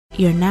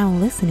You're now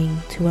listening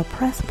to a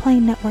Press Play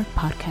Network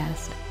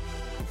podcast.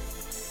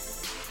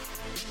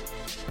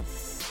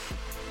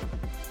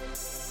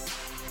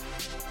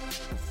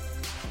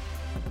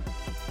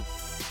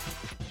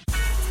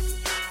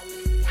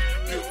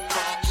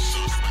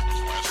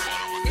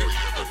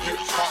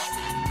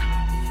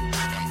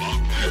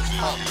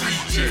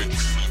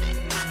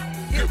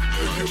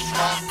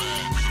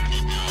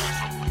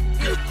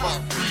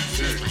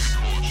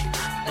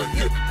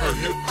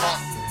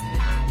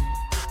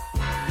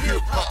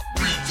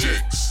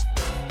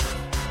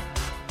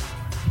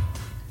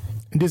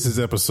 This is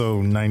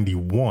episode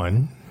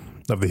 91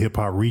 of the Hip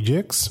Hop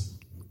Rejects.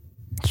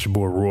 It's your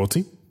boy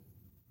Royalty.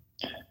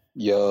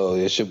 Yo,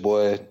 it's your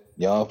boy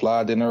Young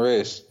Fly Than the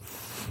Rest.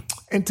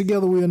 And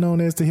together we are known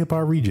as the Hip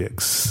Hop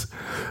Rejects.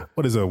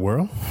 What is up,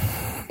 world?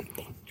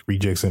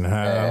 Rejects in the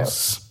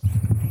house.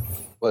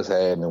 What's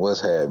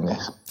happening?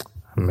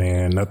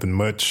 Man, nothing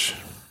much.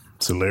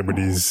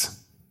 Celebrities.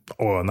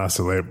 Or not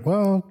celebrities.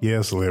 Well,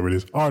 yeah,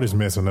 celebrities. Artists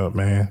messing up,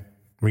 man.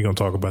 We gonna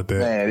talk about that.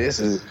 Man, this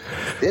is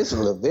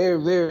a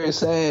very, very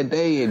sad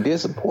day and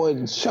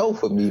disappointing show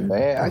for me,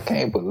 man. I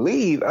can't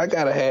believe I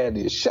gotta have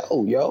this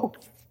show, yo.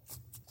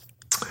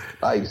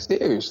 Like,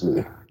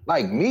 seriously.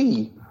 Like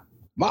me,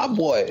 my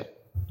boy.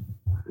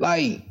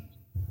 Like,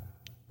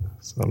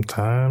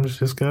 sometimes you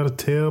just gotta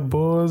tell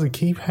boys to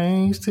keep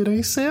hands to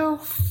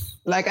themselves.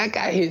 Like, I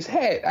got his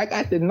hat. I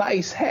got the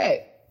nice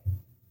hat.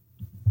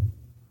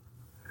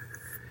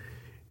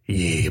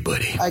 Yeah,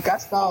 buddy. Like, I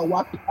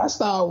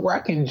started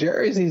rocking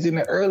jerseys in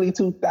the early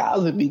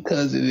 2000s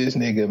because of this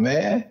nigga,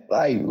 man.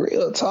 Like,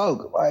 real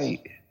talk.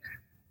 Like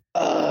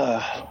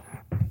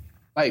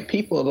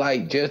people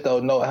like just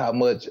don't know how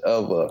much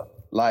of a,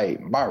 like,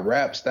 my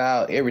rap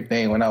style,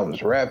 everything when I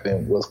was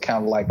rapping was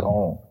kind of like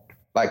on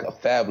like a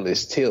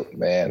Fabolous tip,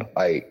 man.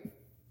 Like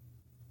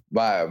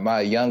my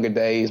younger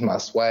days, my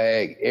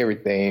swag,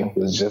 everything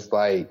was just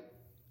like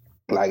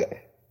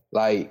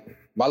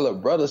my little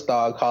brother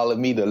started calling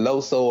me the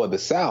Loso of the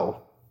South.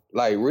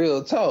 Like,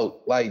 real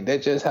talk. Like,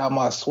 that's just how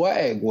my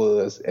swag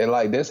was. And,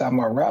 like, that's how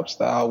my rap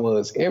style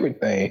was.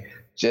 Everything.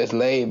 Just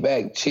laid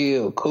back,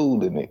 chill,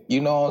 cool in it.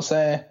 You know what I'm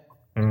saying?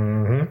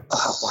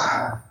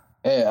 Mm-hmm.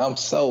 And I'm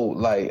so,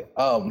 like,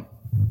 I'm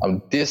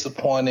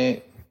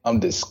disappointed. I'm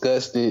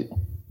disgusted.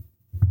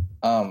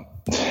 And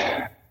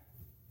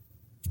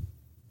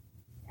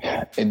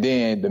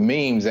then the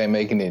memes ain't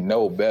making it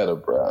no better,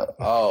 bro.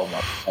 Oh,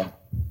 my God.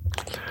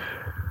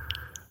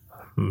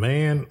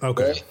 Man,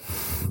 okay.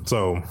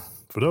 So,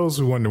 for those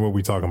who wonder what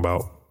we talking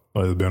about,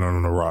 it's been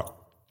on the rock.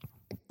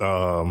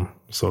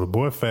 So the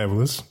boy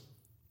Fabolous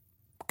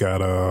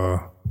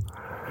got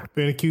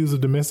been accused of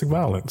domestic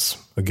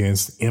violence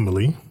against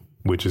Emily,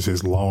 which is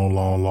his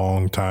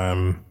long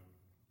time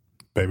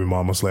baby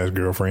mama /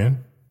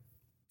 girlfriend.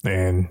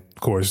 And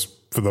of course,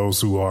 for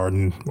those who are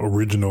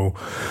original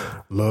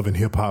Love and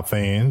Hip Hop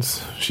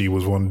fans, she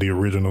was one of the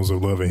originals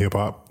of Love and Hip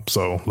Hop.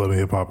 So Love and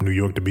Hip Hop New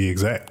York to be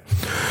exact.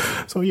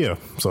 So yeah,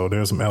 so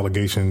there's some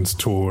allegations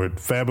toward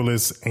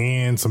Fabolous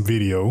and some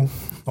video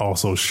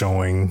also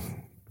showing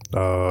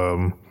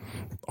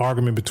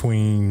argument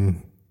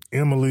between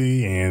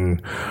Emily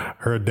and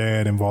her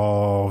dad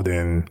involved.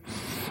 And,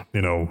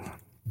 you know,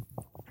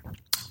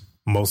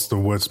 most of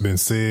what's been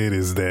said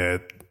is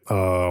that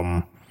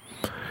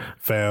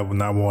Fab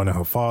not wanting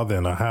her father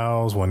in the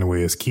house, wanting where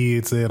his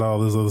kids at, all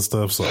this other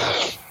stuff. So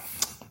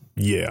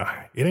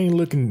yeah, it ain't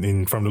looking,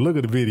 and from the look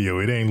of the video,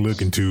 it ain't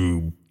looking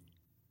too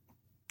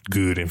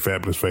good in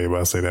Fabolous' favor.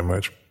 I'll say that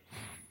much.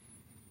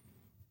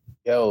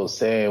 Yo,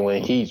 saying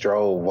when he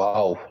drove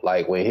off,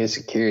 like when his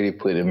security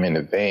put him in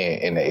the van,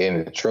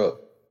 in the truck,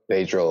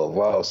 they drove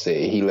off,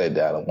 said he let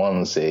down a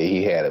woman, said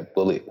he had a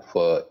bullet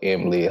for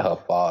Emily, her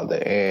father,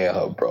 and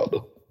her brother.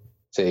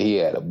 Said he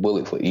had a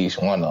bullet for each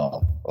one of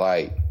them.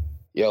 Like,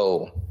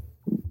 yo,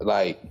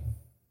 like,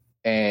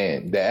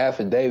 and the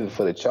affidavit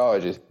for the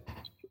charges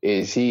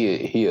is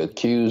he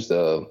accused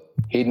of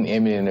hitting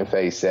Emily in the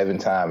face 7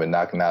 times and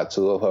knocking out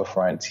 2 of her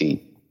front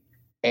teeth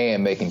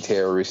and making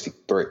terroristic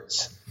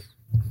threats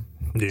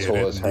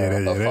towards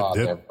her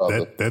father and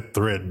brother. That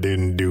threat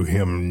didn't do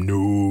him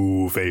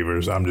no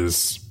favors. I'm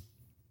just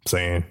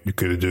saying, you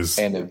could have just...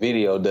 And the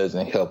video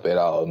doesn't help at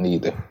all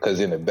neither, because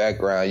in the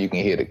background you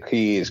can hear the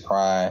kids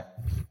crying,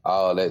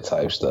 all that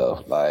type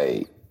stuff.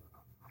 Like,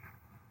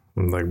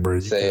 bro,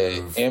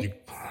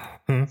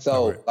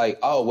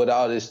 what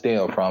all this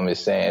stem from is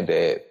saying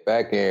that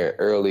back in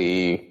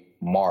early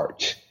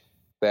March,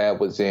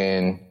 Fab was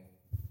in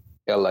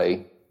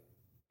LA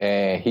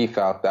and he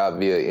found out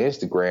via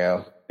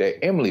Instagram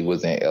that Emily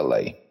was in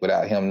LA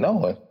without him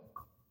knowing.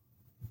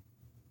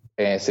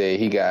 And said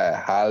he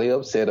got highly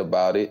upset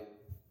about it.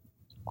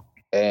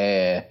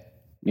 And,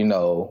 you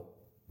know,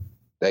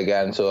 they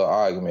got into an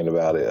argument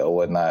about it or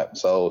whatnot.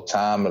 So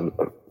time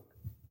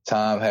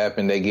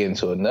happened, they get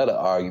into another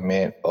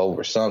argument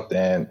over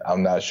something.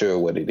 I'm not sure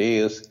what it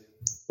is.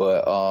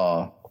 But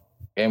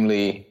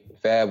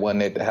Fab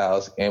wasn't at the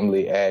house.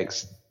 Emily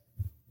asked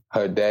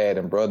her dad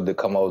and brother to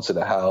come over to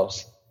the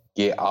house,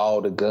 get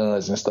all the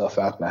guns and stuff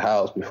out the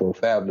house before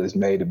Fabolous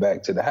made it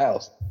back to the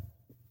house.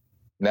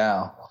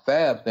 Now,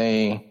 Fab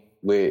thing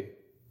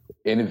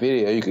in the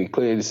video, you can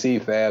clearly see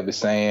Fab is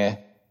saying,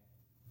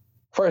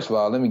 first of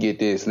all, let me get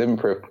this. Let me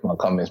preface my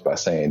comments by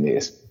saying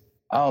this.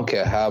 I don't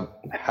care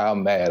how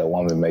mad a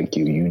woman make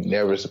you. You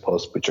never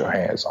supposed to put your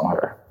hands on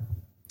her.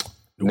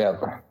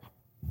 Never.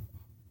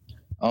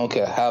 I don't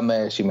care how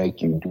mad she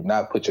make you. Do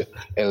not put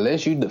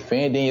unless you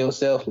defending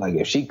yourself. Like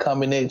if she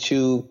coming at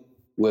you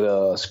with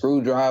a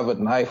screwdriver,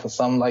 knife, or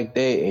something like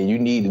that, and you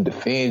need to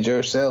defend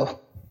yourself.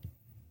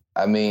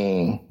 I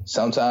mean,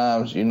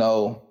 sometimes,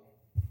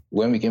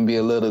 women can be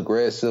a little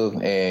aggressive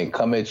and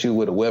come at you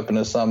with a weapon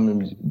or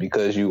something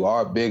because you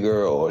are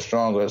bigger or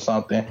stronger or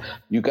something.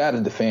 You got to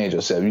defend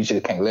yourself. You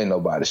just can't let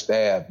nobody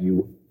stab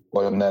you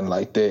or nothing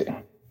like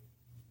that.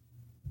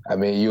 I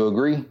mean, you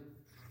agree?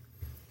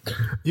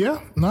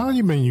 Yeah, no,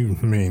 you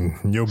mean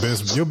your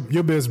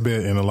best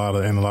bet in a lot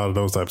of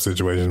those type of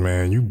situations,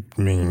 man.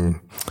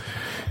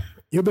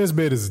 Your best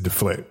bet is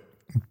deflect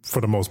for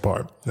the most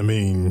part. I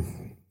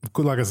mean,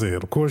 like I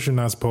said, of course you're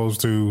not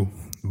supposed to,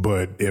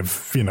 but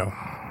if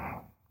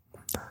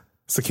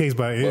it's a case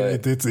by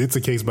it's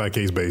a case by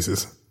case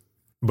basis.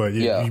 But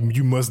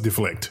you must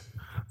deflect.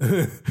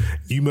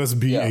 You must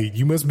be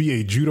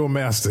a judo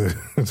master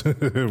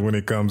when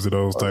it comes to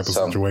those type of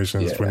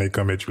situations when they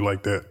come at you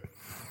like that.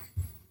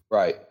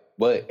 Right,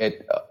 but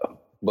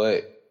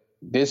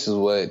this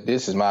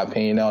is my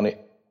opinion on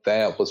it.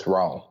 Fab was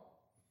wrong.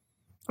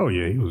 Oh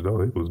yeah, he was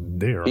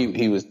there.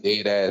 He was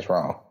dead ass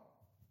wrong.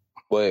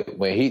 But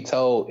when he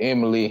told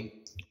Emily,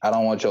 "I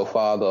don't want your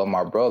father or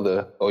my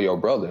brother or your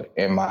brother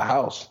in my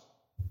house,"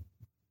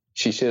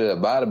 she should have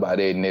abided by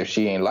that. And if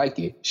she ain't like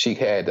it, she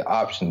had the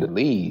option to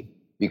leave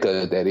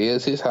because that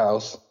is his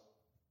house.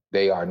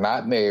 They are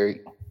not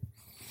married.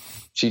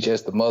 She's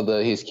just the mother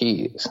of his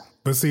kids.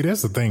 But see,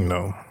 that's the thing,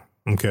 though.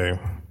 Okay,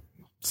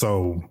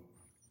 so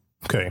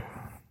they've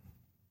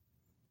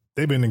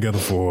been together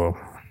for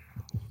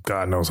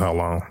God knows how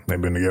long.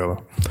 They've been together.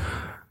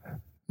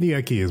 He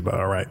got kids, but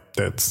all right,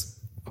 that's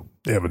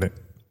evident.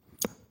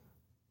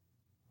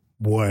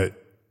 What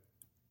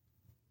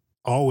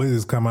always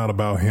has come out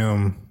about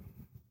him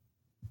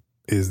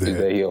is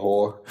that he a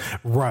whore?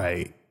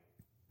 Right.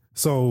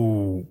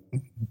 So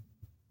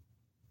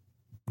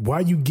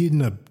why you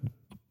getting a?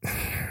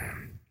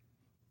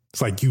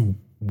 It's like you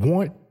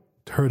want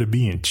her to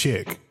be in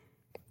check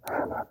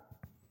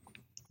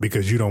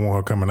because you don't want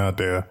her coming out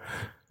there.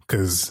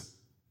 Because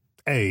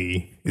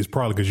it's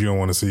probably because you don't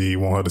want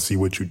her to see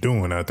what you're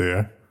doing out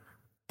there.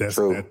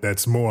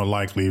 That's more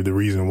likely the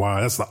reason why.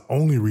 That's the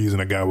only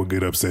reason a guy would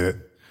get upset.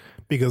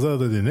 Because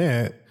other than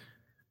that,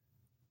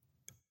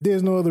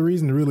 there's no other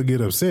reason to really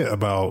get upset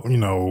about,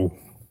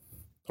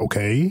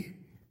 okay,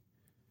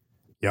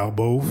 y'all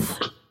both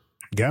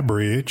got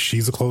bread.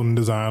 She's a clothing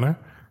designer.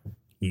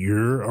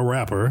 You're a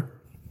rapper.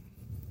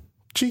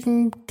 She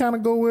can kind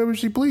of go wherever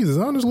she pleases,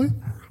 honestly.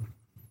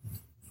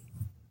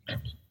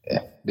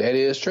 Yeah, that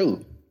is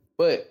true.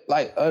 But,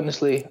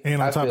 honestly,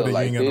 and on I top feel of that,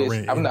 like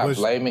this. I'm not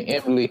blaming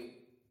Emily,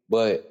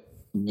 but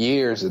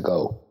years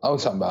ago, I'm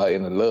talking about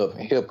in the love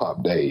and hip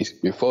hop days,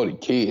 before the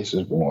kids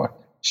was born,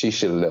 she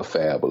should have left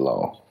Fab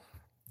alone.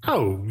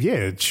 Oh,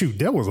 yeah, shoot,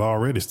 that was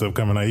already stuff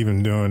coming out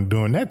even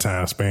during that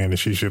time span that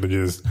she should have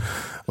just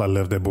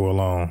left that boy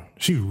alone.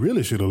 She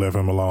really should have left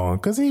him alone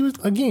because he was,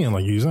 again,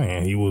 like you were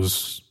saying, he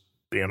was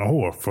being a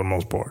whore for the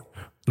most part.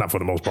 Not for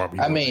the most part.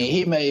 I mean,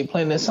 he made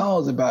plenty of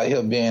songs about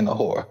him being a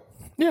whore.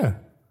 Yeah.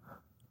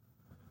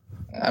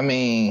 I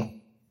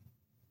mean,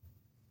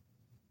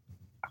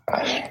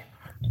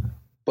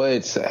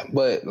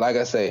 but like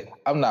I say,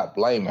 I'm not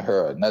blaming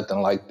her or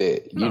nothing like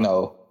that.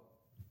 No.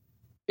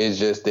 It's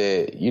just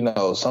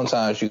that,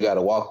 sometimes you got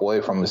to walk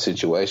away from a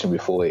situation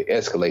before it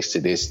escalates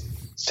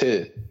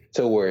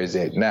to where it's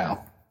at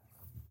now.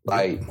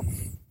 Like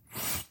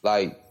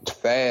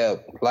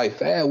Fab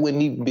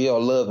wouldn't even be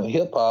on Love and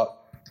Hip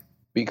Hop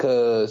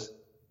because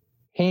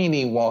he didn't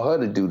even want her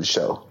to do the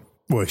show.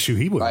 Well, shoot,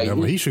 he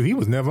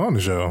was never on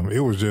the show. It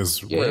was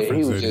just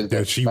reference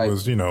that she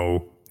was,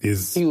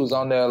 he was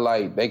on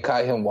there they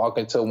caught him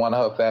walking to one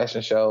of her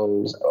fashion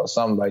shows or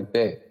something like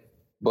that.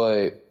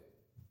 But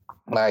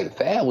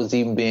Fab was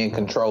even being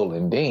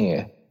controlling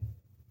then.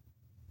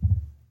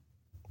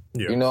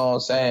 Yeah. You know what I'm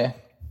saying?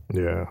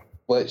 Yeah.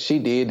 But she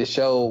did the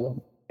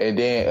show, and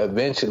then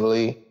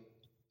eventually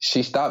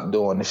she stopped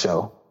doing the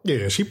show.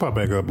 Yeah, she popped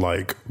back up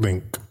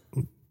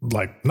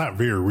not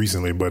very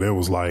recently, but it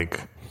was a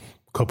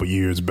couple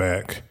years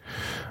back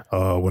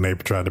when they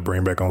tried to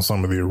bring back on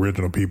some of the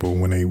original people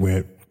when they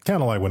went.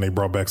 Kind of like when they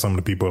brought back some of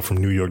the people from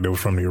New York that was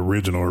from the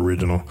original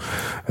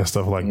and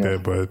stuff like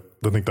that. But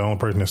I think the only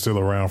person that's still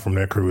around from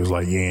that crew is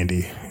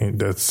Yandy. And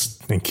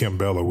Kim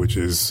Bella, which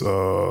is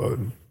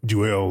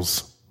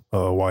Jewel's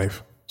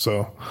wife.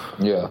 So,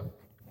 yeah.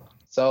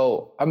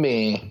 So, I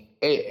mean,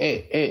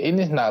 and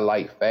it's not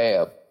like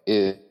Fab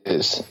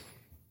is,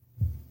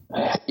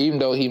 even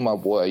though he my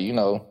boy,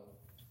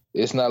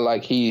 it's not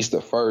like he's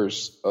the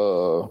first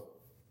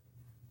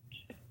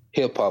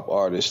hip hop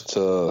artist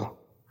to,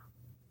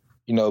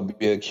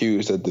 be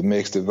accused of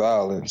domestic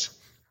violence.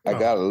 I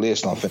got a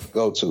list I'm finna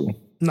go to.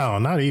 No,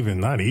 not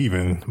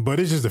even. But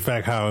it's just the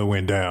fact how it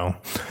went down.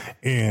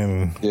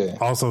 And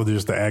also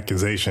just the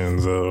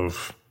accusations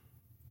of,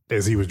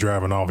 as he was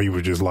driving off, he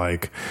was just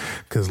like,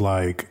 because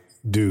like,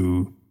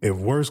 dude, if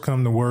worse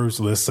come to worse,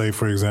 let's say,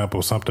 for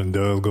example, something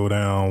does go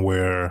down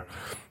where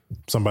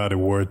somebody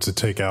were to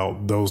take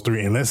out those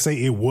three, and let's say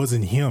it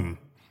wasn't him,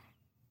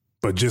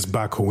 but just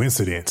by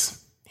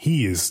coincidence,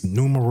 he is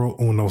numero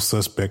uno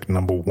suspect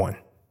number one.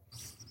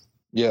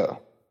 Yeah.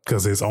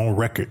 Because it's on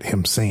record,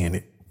 him saying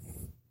it.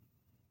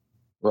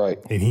 Right.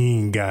 And he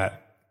ain't got,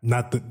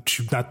 not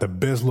the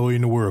best lawyer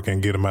in the world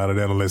can get him out of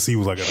that unless he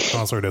was like at a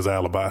concert as an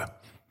alibi.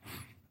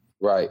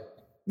 Right.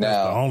 Now,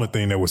 that's the only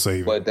thing that would save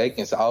him. But they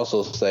can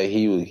also say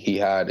he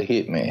hired a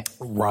hitman.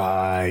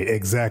 Right,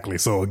 exactly.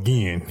 So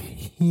again,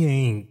 he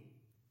ain't.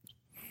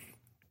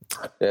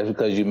 That's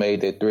because you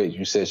made that threat.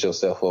 You set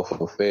yourself up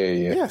for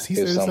failure. Yes, he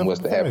if said something was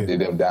to happen to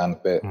them down the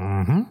path.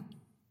 Mm-hmm.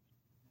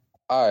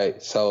 All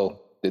right,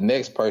 so the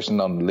next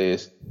person on the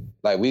list,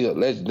 like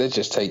let's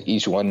just take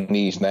each one of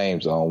these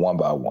names on one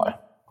by one.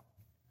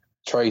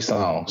 Trey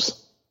Songz.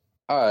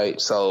 All right,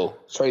 so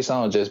Trey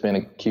Songz just been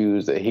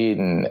accused of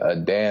hitting a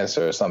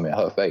dancer or something in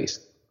her face.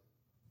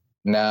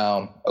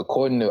 Now,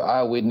 according to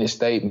eyewitness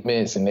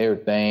statements and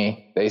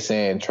everything, they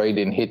saying Trey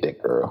didn't hit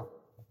that girl.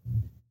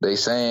 They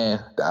saying,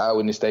 the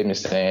eyewitness statement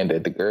saying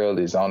that the girl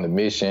is on the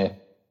mission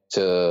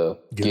to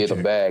get a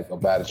bag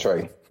about a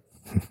Trey.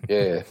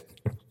 Yeah.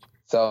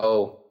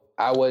 So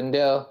I wasn't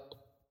there.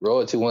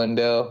 Royalty wasn't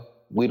there.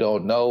 We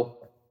don't know.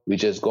 We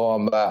just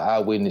going by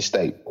eyewitness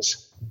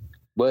statements.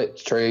 But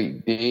Trey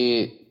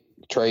did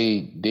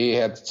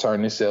have to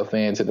turn himself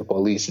in to the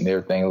police and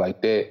everything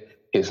like that.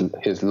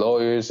 His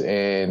lawyers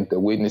and the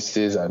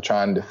witnesses are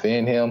trying to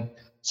defend him.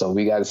 So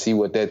we got to see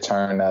what that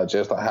turned out,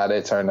 just like how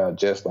that turned out,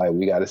 just like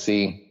we got to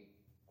see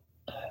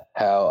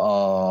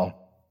how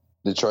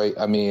the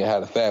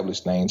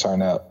Fabolous thing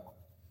turned out.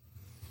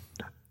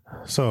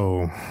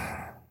 So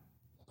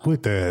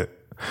with that,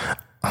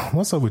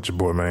 what's up with your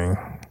boy,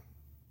 man?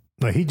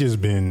 Like, he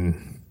just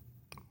been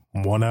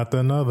one after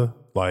another.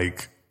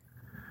 Like,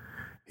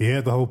 he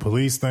had the whole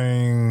police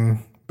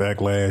thing back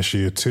last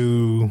year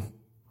too.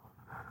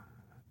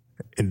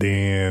 And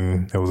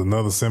then there was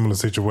another similar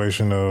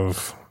situation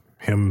of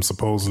him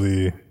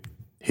supposedly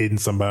hitting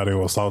somebody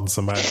or assaulting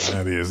somebody.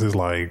 It's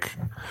like,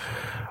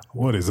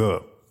 what is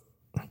up?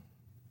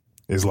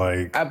 It's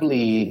like, I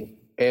believe,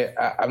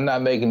 I'm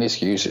not making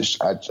excuses.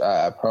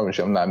 I promise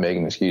you I'm not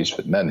making excuses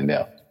for none of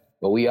them.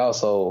 But we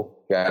also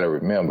got to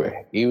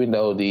remember, even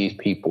though these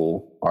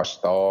people are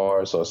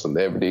stars or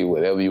celebrity,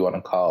 whatever you want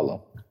to call them,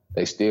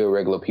 they still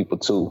regular people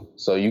too.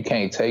 So you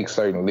can't take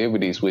certain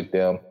liberties with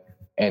them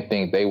and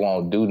think they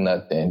won't do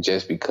nothing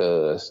just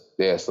because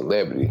they're a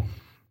celebrity.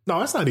 No,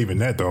 it's not even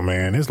that though,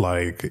 man. It's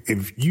like,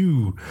 if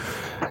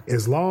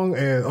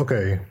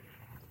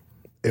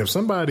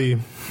somebody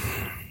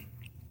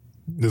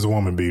is a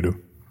woman beater,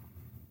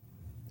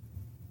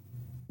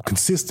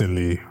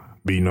 consistently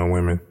beating on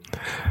women,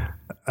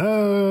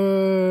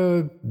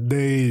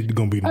 they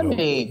gonna beat them.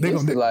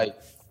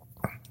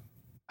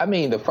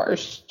 The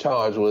first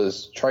charge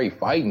was Trey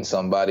fighting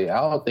somebody.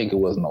 I don't think it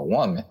was no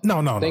woman. No.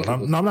 I'm not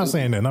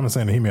saying that. I'm not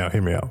saying that.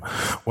 Hear me out.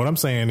 What I'm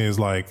saying is,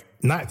 like,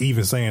 not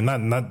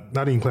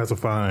even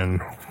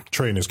classifying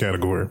Trey in this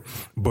category,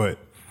 but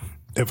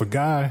if a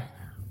guy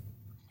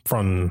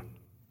from,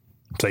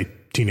 say,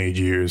 teenage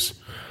years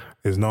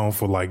is known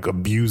for like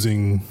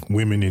abusing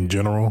women in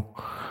general,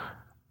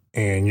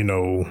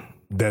 and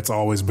that's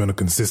always been a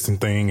consistent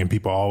thing, and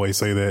people always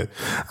say that,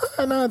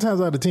 9 times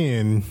out of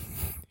 10,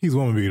 he's a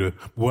woman beater.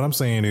 What I'm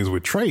saying is,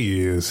 with Trey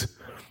is,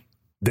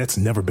 that's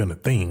never been a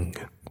thing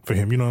for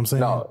him. You know what I'm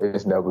saying? No,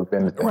 it's never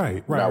been a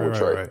thing.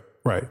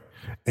 Right.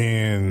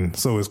 And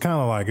so it's kind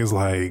of like,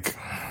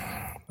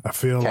 I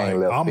feel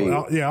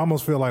I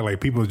almost feel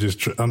like people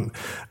just,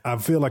 I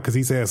feel like, cause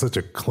he's had such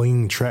a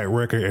clean track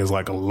record as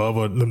like a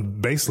lover,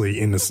 basically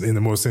in the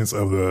more sense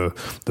of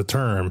the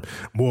term,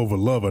 more of a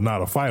lover,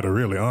 not a fighter,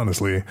 really,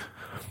 honestly.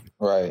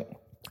 Right.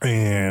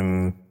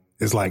 And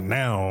it's like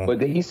now.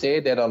 But he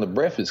said that on the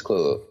Breakfast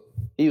Club.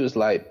 He was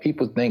like,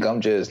 people think I'm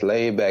just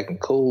laid back and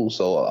cool.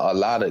 So a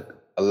lot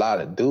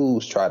of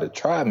dudes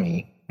try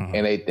me. Mm-hmm.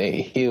 And they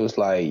think, he was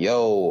like,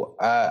 yo,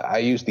 I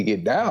used to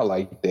get down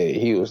like that.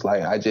 He was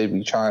like, I just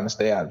be trying to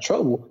stay out of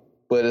trouble.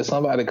 But if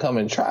somebody come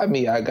and try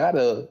me, I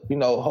gotta,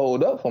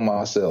 hold up for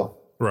myself.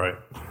 Right.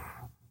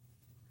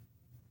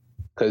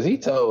 Cause he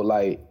told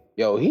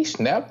he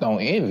snapped on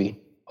Envy.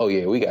 Oh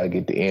yeah, we gotta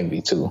get the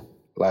Envy too.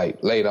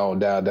 Like later on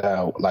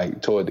down,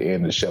 like toward the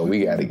end of the show,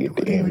 we gotta get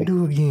the Envy.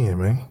 Do it again,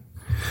 man.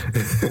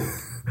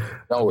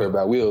 Don't worry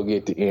about it. We'll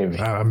get the Envy.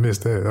 I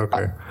missed that.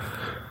 Okay.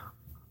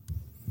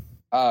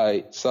 All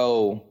right,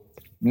 so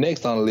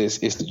next on the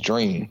list is the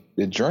Dream.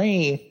 The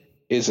Dream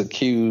is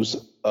accused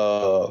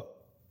of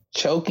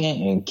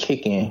choking and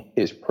kicking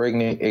his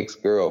pregnant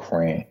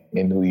ex-girlfriend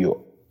in New York.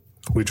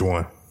 Which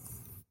one?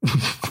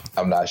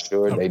 I'm not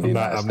sure. They did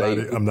not state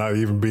it. I'm not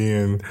even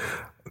being,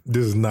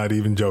 this is not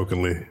even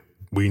jokingly.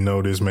 We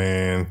know this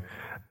man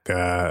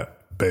got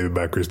baby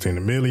by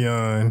Christina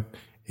Milian.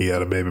 He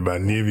had a baby by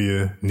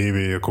Nivea.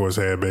 Nivea, of course,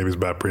 had babies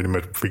by pretty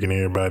much freaking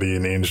everybody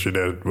in the industry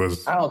that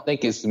was. I don't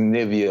think it's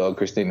Nivea or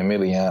Christina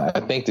Milian. I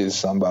think it's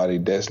somebody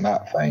that's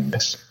not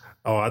famous.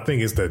 Oh, I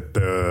think it's that.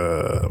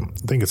 I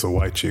think it's a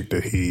white chick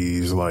that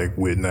he's like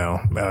with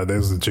now.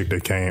 There's the chick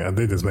that came. I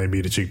think this may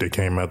be the chick that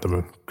came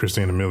after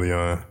Christina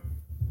Milian.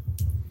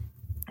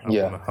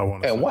 I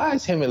want. And why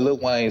is him and Lil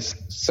Wayne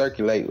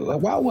circulate?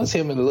 Why was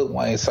him and Lil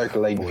Wayne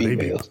circulating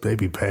females? They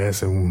be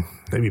passing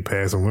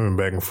women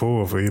back and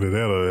forth for either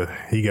that or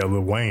he got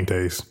Lil Wayne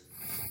taste.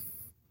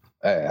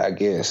 I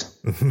guess.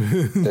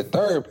 The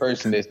third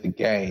person is the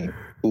Game,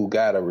 who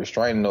got a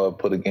restraining order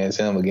put against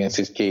him against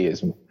his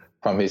kids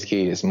from his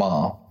kid's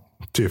mom,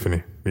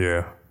 Tiffany.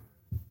 Yeah.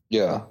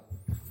 Yeah.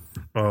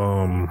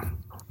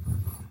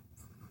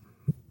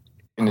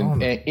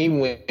 And even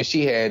when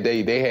she had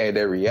they had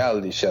their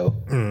reality show,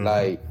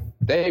 like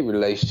their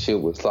relationship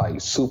was like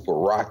super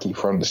rocky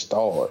from the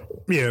start.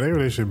 Yeah, their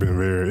relationship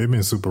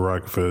been super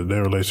rocky for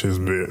their relationship's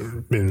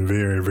been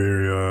very,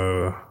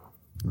 very,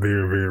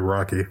 very, very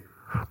rocky.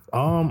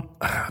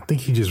 I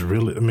think he just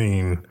really.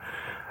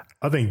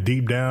 I think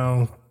deep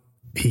down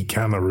he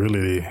kind of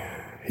really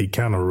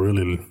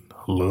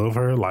love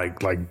her,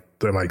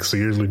 like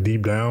seriously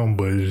deep down.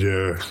 But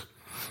I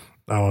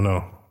don't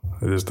know.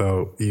 I just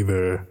thought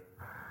either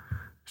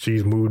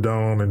she's moved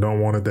on and don't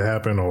want it to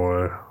happen,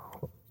 or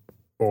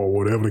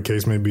whatever the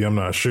case may be. I'm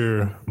not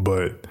sure,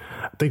 but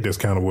I think that's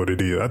kind of what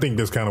it is. I think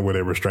that's kind of where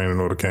that restraining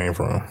order came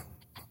from.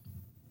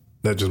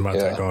 That's just my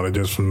take on it,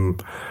 just from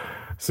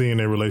seeing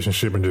their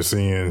relationship and just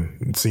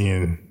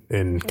seeing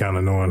and kind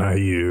of knowing how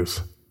he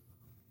is.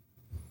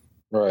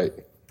 Right.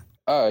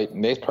 All right.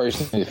 Next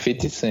person is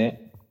 50 Cent.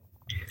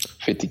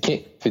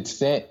 50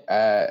 Cent.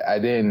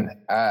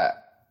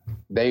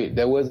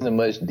 There wasn't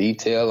much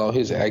detail on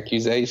his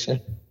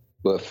accusation,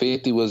 but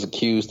 50 was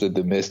accused of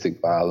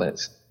domestic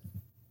violence.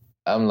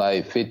 I'm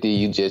like, 50,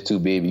 you just too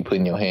big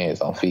putting your hands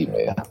on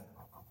female.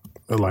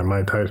 It's like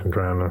Mike Tyson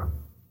trying to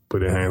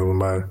put his hands on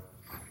somebody.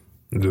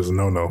 Just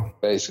no.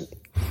 Basically.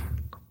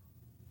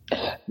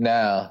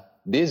 Now,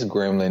 this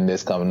gremlin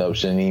that's coming up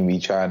shouldn't even be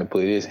trying to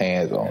put his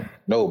hands on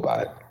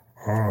nobody.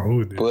 Oh,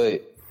 who did?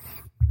 But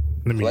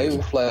Flavor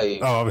Flav.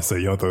 Oh, I would say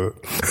Young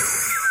Thug.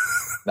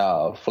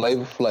 No,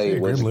 Flavor Flav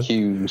was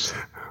accused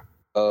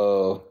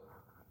of,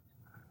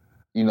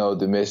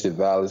 domestic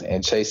violence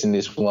and chasing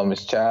this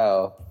woman's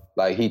child.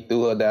 Like, he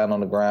threw her down on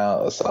the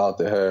ground,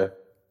 assaulted her,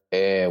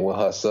 and when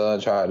her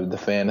son tried to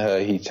defend her,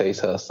 he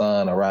chased her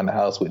son around the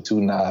house with 2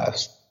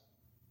 knives.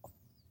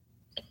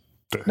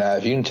 Now,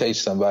 if you can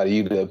chase somebody,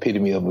 you're the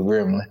epitome of a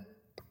gremlin.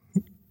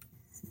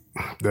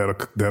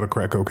 That'll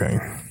crack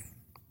cocaine.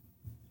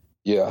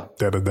 Yeah.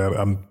 And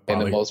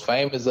the most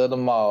famous of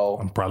them all.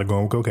 I'm probably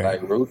going with cocaine.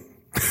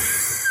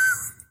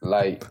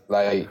 Like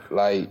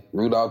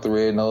Rudolph the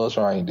Red-Nosed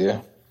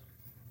Reindeer.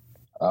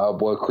 Our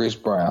boy Chris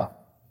Brown.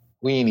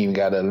 We ain't even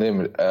got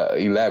to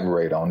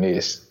elaborate on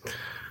this.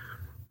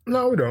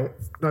 No, we don't.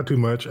 Not too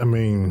much.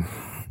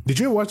 Did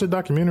you ever watch the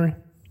documentary?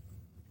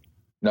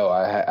 No,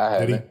 I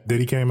haven't. That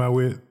he came out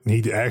with?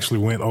 He actually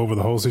went over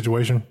the whole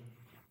situation?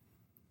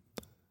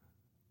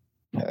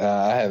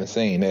 I haven't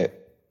seen that.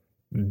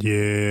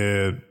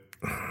 Yeah,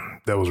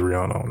 that was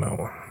Rihanna on that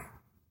one.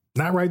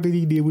 Not right that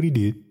he did what he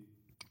did,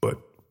 but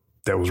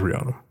that was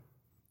Rihanna.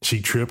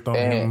 She tripped on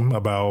him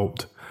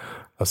about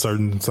a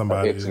certain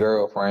somebody.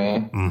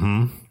 Ex-girlfriend.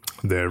 Mm-hmm.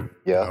 That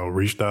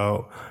reached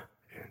out.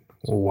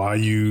 Why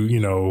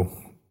the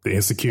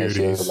insecurities.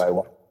 She was like,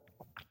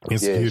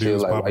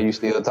 why you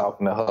still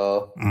talking to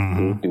her?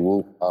 Mm-hmm.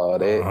 All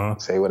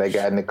that. Say what they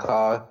got in the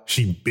car.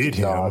 She bit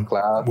him.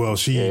 Well,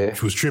 she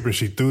was tripping.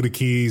 She threw the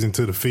keys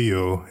into the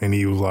field, and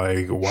he was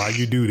like, why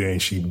you do that?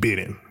 And she bit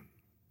him,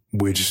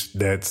 which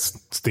that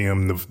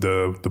stemmed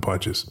the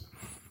punches.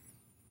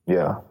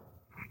 Yeah.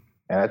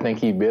 And I think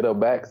he bit her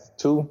back,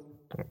 too.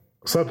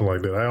 Something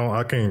like that.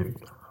 I can't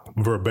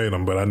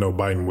verbatim, but I know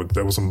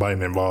there was some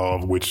biting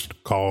involved, which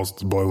caused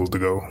the boils to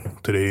go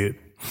to the head.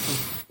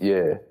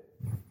 Yeah.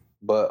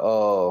 But,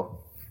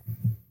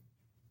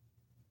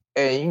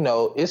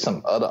 it's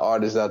some other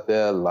artists out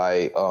there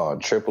like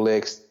Triple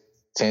X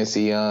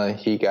Tentacion,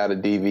 he got a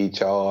DV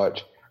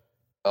charge.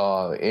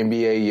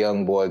 NBA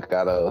Youngboy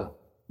got a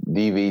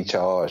DV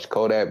charge.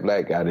 Kodak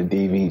Black got a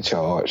DV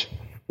charge.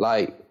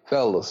 Like,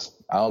 fellas,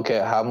 I don't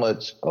care how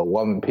much a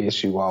woman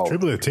piss you off.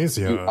 Triple X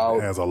Tentacion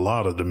has a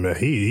lot of them.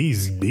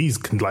 He's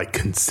like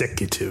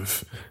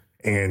consecutive,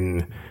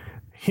 and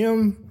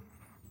him.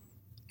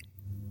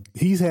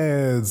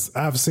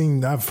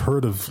 I've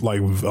heard of like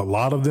a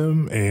lot of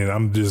them, and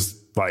I'm just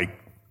like,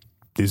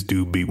 this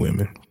dude beat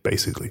women,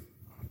 basically.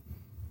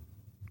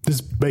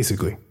 Just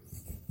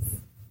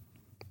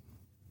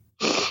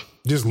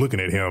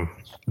looking at him,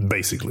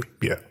 basically,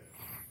 yeah.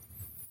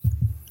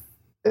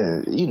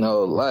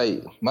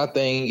 Like, my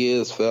thing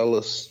is,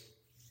 fellas,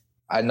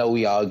 I know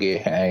we all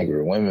get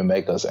angry. Women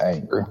make us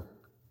angry.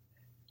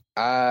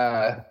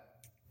 I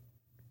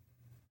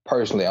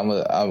personally,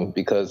 I'm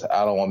because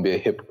I don't want to be a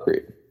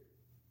hypocrite.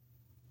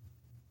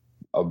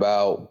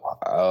 About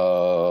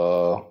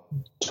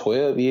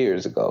 12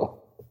 years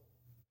ago,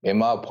 in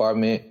my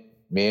apartment,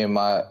 me and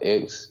my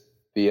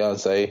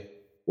ex-fiance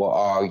were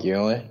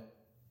arguing.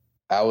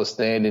 I was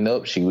standing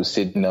up. She was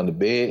sitting on the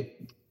bed.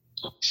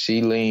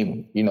 She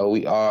leaned,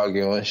 we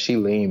arguing. She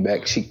leaned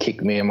back. She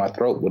kicked me in my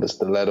throat with a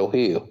stiletto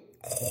heel.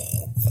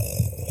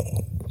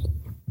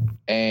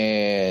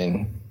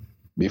 And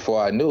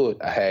before I knew it,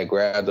 I had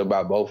grabbed her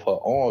by both her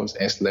arms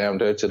and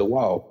slammed her to the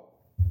wall.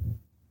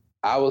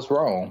 I was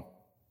wrong.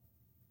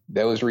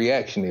 That was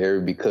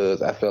reactionary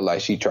because I felt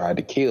like she tried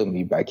to kill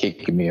me by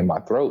kicking me in my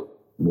throat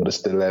with a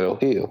stiletto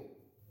heel.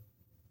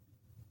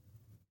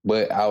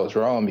 But I was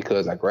wrong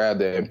because I grabbed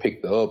her and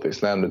picked her up and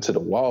slammed her to the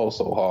wall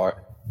so hard,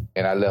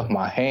 and I left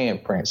my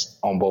handprints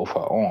on both her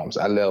arms.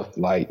 I left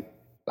like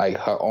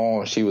her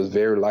arms. She was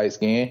very light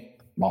skinned.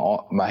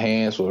 My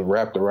hands were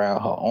wrapped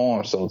around her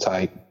arms so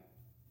tight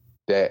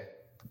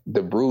that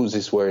the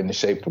bruises were in the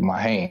shape of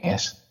my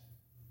hands.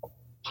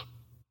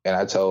 And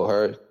I told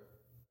her,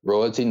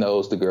 Royalty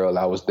knows the girl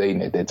I was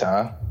dating at that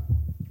time.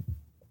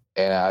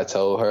 And I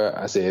told her,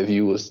 I said,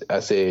 you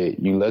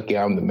lucky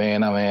I'm the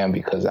man I am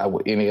because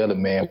any other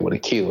man would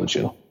have killed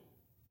you.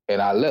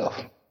 And I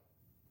left.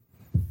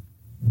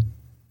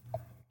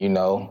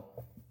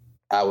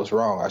 I was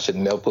wrong. I should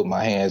never put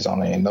my hands on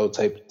her in no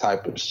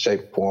type of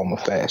shape, form, or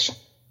fashion.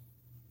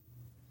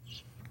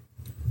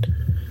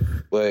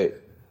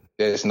 But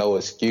there's no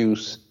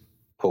excuse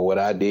for what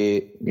I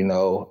did.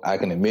 I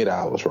can admit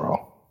I was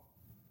wrong.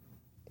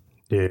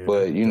 Yeah.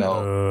 But,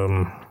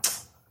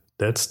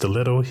 that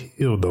stiletto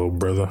heel, though,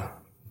 brother.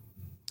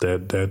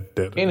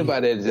 That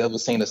anybody that's ever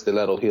seen a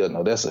stiletto heel,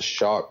 no, that's a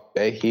sharp.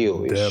 That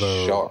heel is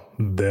sharp.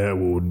 That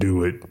will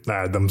do it.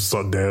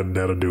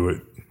 That'll do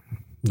it.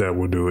 That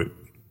will do it.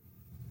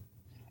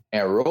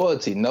 And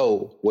Royalty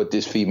know what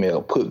this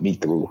female put me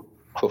through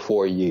for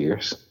 4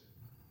 years.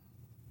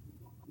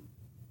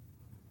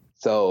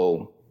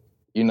 So,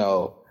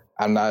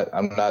 I'm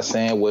not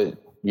saying what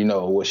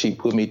she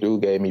put me through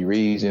gave me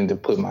reason to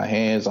put my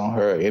hands on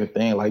her or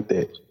anything like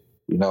that.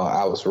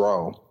 I was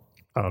wrong.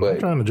 I'm not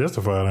trying to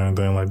justify it or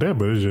anything like that,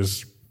 but it's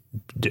just,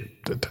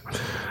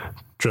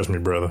 trust me,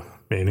 brother.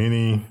 That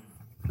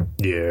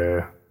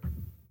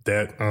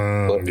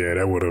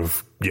would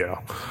have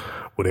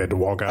had to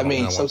walk out. I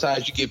mean,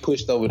 sometimes you get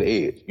pushed over the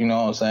edge. You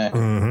know what I'm saying?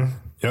 Mm-hmm.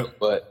 Yep.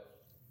 But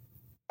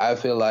I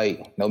feel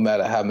like no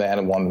matter how bad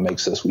a woman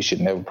makes us, we should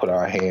never put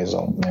our hands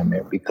on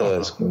women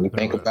because when we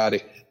think about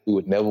it, we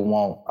would never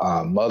want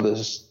our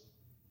mothers,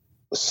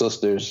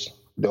 sisters,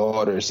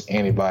 daughters,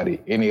 any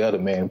other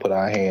man put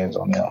our hands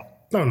on them.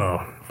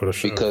 No, for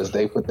sure. Because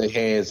they put their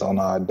hands on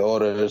our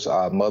daughters,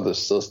 our mothers,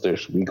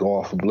 sisters. We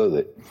going for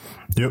blood.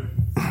 Yep.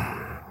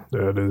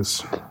 That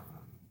is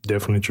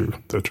definitely true.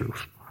 The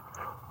truth.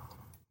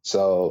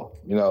 So,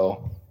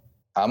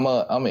 I'm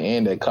gonna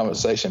end that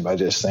conversation by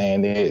just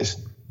saying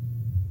this.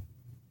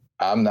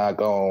 I'm not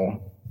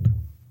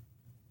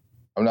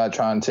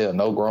trying to tell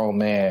no grown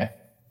man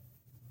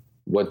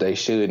what they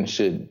should and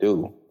shouldn't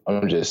do.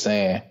 I'm just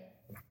saying,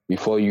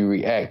 before you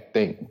react,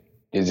 think,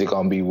 is it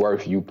going to be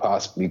worth you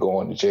possibly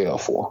going to jail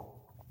for?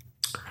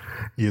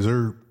 Yes,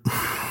 sir.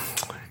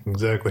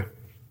 Exactly.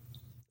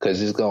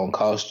 Because it's going to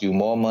cost you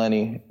more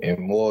money and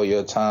more of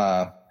your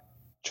time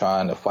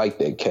trying to fight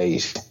that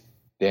case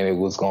than it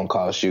was going to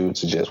cost you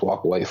to just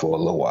walk away for a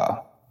little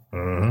while.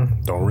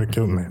 Mm-hmm. Don't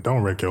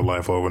wreck your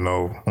life over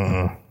no.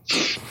 Mm-hmm.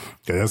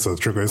 Yeah, it's a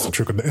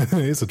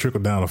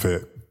trickle down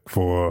effect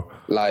for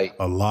like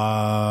a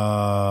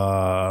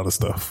lot of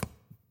stuff.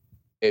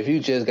 If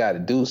you just got to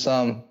do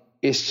something,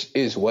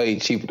 it's way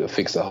cheaper to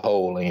fix a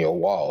hole in your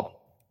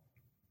wall.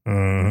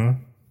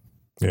 Mm-hmm.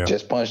 Yeah.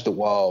 Just punch the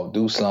wall,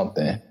 do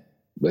something,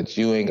 but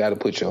you ain't got to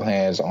put your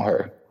hands on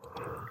her.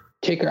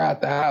 Kick her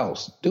out the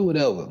house. Do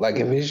whatever. Like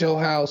if it's your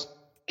house,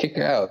 kick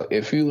her out.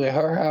 If you in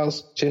her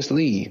house, just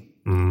leave.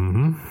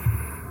 Mm-hmm.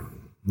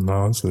 No,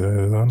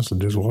 honestly,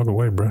 just walk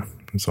away, bro.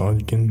 That's all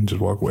you can. Just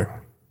walk away.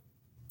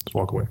 Just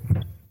walk away.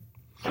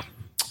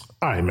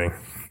 All right, man.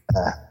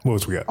 What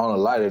else we got? On a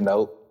lighter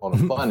note, on a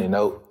funny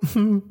note,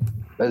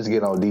 let's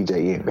get on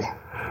DJ Envy.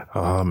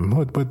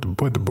 What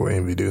the boy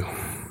Envy do?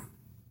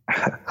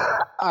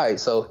 All right,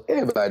 so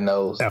everybody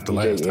knows after DJ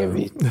last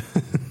Envy.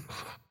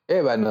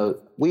 Everybody knows.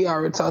 We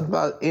already talked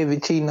about Envy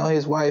cheating on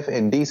his wife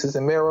and Desus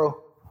and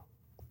Mero.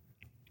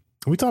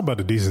 We talked about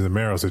the Desus and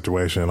Mero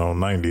situation on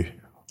 90.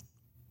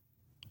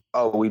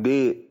 Oh, we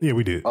did? Yeah,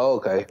 we did. Oh,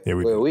 okay. Yeah,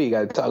 we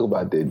got to talk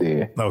about that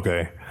then.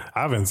 Okay.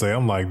 I didn't say,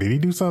 I'm like, did he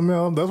do something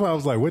else? That's why I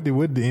was like, what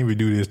did Envy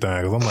do this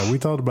time? Because I'm like, we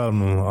talked about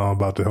him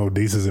about the whole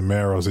Desus and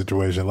Mero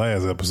situation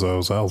last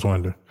episode, so I was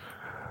wondering.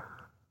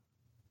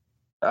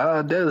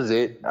 That was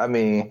it. I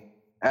mean,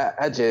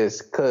 I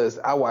just, because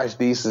I watch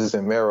Desus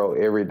and Mero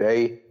every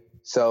day,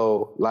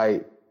 so,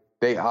 like,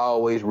 they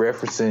always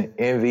referencing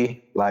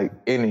Envy,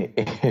 like,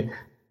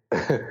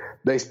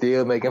 they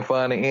still making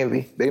fun of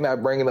Envy. They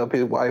not bringing up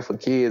his wife or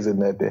kids or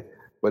nothing,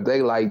 but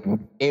they like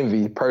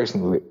Envy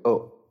personally.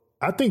 Oh,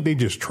 I think they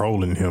just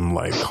trolling him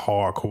like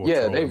hardcore.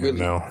 Yeah, they really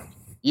now.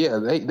 Yeah,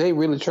 they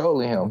really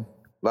trolling him,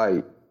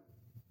 like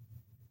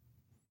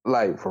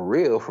for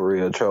real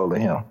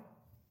trolling him.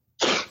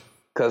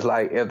 Because,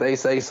 like, if they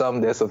say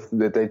something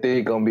that they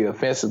think gonna be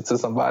offensive to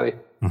somebody,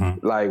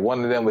 like,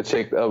 one of them would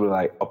check the other,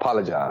 like,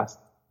 apologize.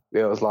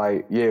 It was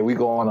like, yeah, we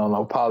going on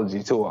an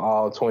apology tour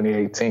all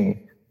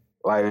 2018.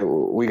 Like,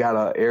 we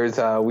gotta, every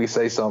time we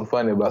say something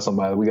funny about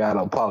somebody, we gotta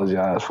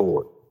apologize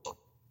for it.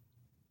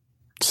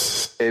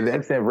 And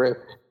that's in real.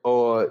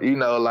 Or, you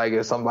know, like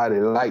if somebody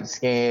light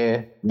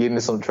skinned, get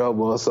into some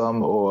trouble or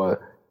something,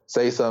 or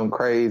say something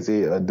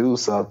crazy or do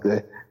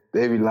something,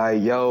 they be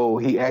like, yo,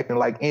 he acting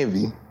like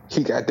Envy.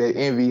 He got that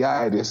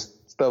envyitis,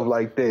 stuff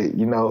like that.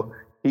 You know,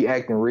 he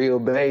acting real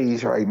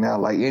beige right now,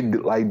 like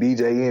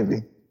DJ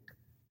Envy.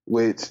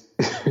 Which,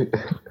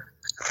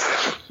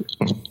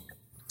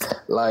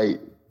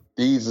 like,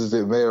 Jesus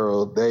and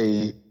Meryl,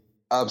 they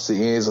opposite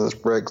ends of the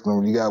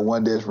spectrum. You got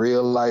one that's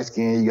real light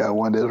skinned, you got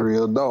one that's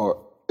real dark.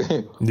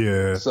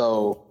 Yeah.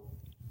 So,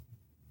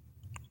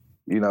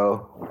 you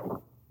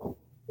know,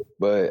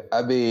 but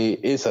I mean,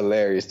 it's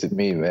hilarious to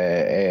me,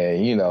 man.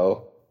 And, you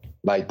know,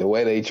 like the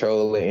way they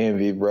troll the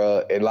Envy,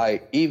 bro. And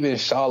like even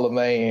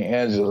Charlamagne and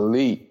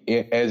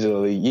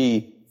Angela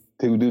Yee,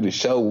 who do the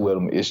show with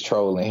him, is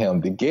trolling him.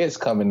 The guests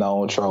coming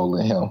on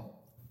trolling him.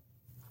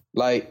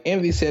 Like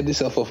Envy set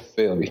this up for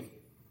failure.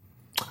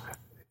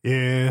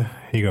 Yeah,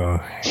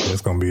 it's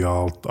gonna be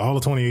all of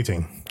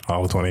 2018.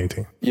 All of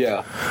 2018.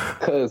 Yeah,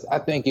 because I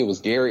think it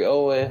was Gary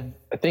Owen.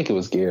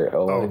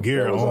 Oh,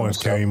 Gary Owens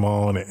came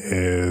on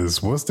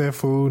as, what's that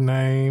fool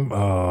name?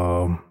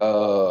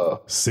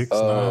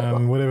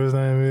 6ix9ine, whatever his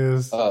name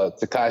is.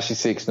 Tekashi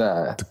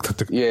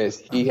 6ix9ine. Yes,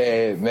 he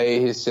had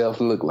made himself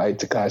look like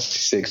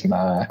Tekashi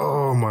 6ix9ine.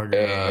 Oh my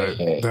god,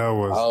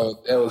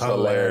 that was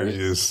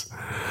hilarious.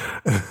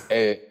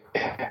 And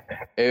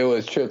it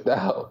was tripped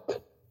out.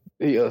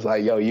 He was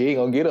like, yo, you ain't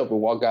gonna get up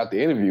and walk out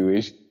the interview,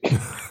 is you?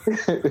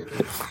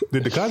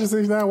 Did Tekashi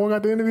 6ix9ine walk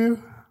out the interview?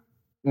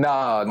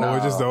 No.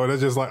 Oh,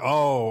 that's just like,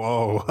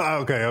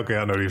 okay,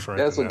 I know these friends.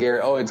 That's what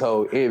Gary Owen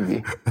told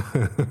Envy.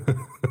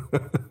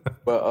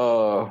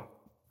 But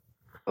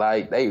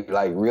like they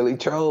like really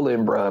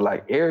trolling, bro.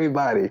 Like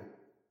everybody.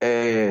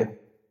 And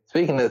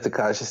speaking of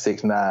Tekashi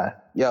 6ix9ine,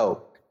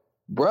 yo,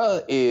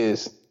 bro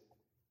is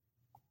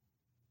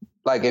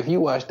like, if you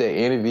watch that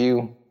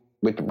interview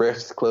with the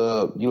Breakfast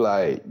Club, you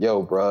like,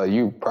 yo, bro,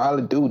 you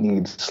probably do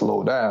need to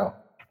slow down.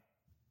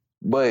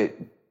 But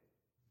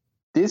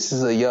this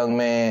is a young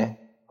man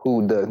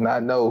who does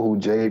not know who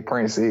Jay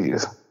Prince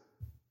is.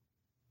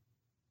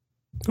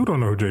 Who don't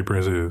know who Jay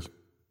Prince is?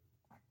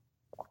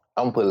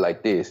 I'm gonna put it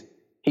like this.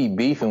 He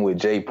beefing with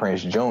Jay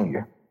Prince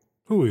Jr.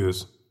 Who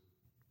is?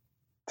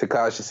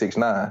 Tekashi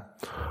 6ix9ine.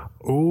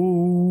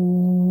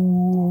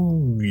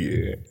 Oh,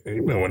 yeah.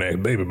 You might want to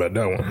ask Baby about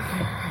that one.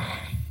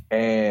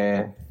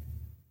 And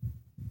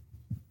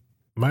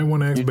might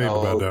want to ask Baby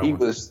about that one.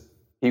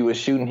 He was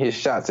shooting his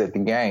shots at the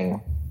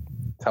game.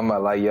 Talking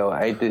about like, yo,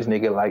 ain't this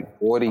nigga like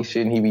 40?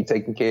 Shouldn't he be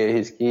taking care of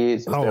his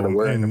kids instead of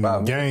worrying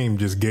about me? Game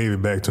just gave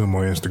it back to him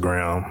on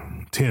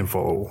Instagram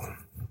tenfold.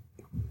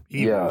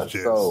 He was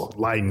just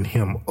lighting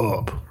him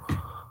up.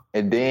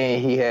 And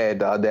then he had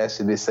the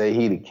audacity to say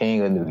he the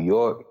king of New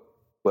York,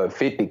 but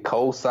 50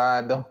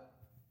 co-signed him.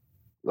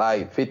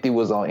 Like 50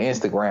 was on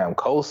Instagram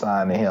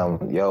co-signing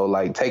him, yo,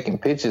 like taking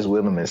pictures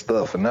with him and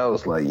stuff. And I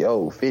was like,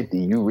 yo, 50,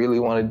 you really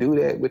want to do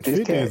that with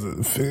this cat?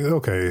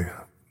 Okay.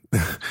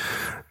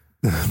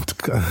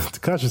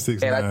 Tekashi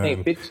 6ix9ine. And I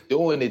think 50's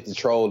doing it to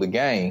troll the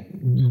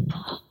game.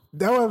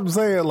 That's what I'm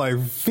saying.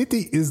 Like 50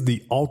 is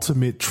the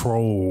ultimate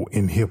troll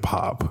in hip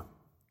hop.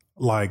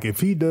 Like if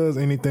he does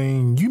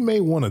anything, you may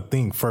want to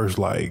think first.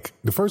 Like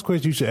the first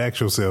question you should ask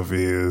yourself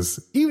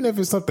is, even if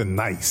it's something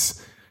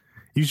nice,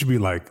 you should be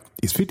like,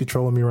 is 50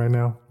 trolling me right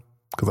now?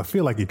 Because I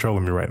feel like he's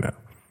trolling me right now.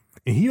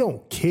 And he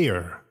don't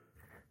care.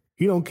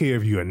 He don't care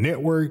if you're a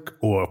network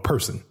or a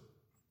person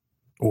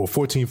or a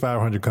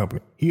 14,500 company.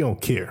 He don't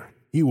care.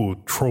 He will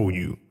troll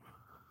you.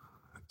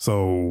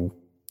 So,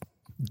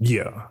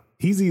 yeah.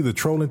 He's either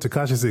trolling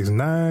Tekashi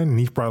 6ix9ine, and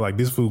he's probably like,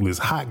 this fool is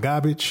hot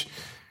garbage,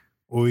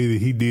 or either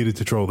he did it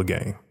to troll the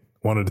game.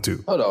 One of the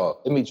two. Hold on.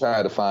 Let me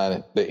try to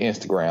find the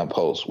Instagram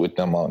post with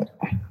them on it.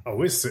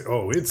 It's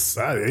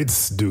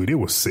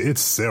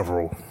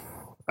several.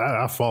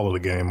 I follow the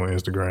game on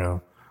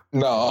Instagram.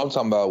 No, I'm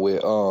talking about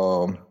with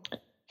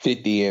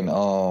 50 and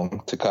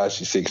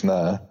Tekashi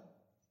 6ix9ine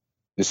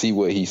to see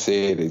what he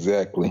said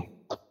exactly.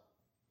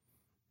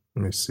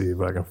 Let me see if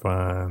I can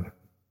find.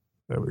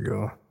 There we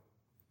go.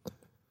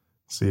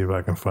 See if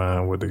I can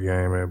find what the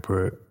game had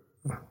put.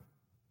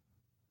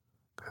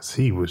 Because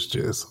he was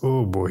just,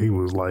 oh boy, he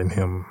was lighting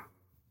him.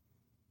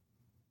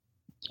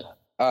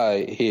 All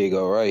right, here you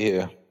go, right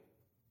here.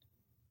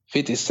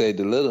 50 said,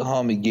 the little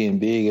homie getting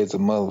big as a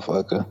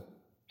motherfucker.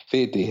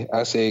 50,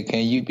 I said,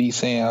 can you be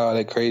saying all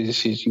that crazy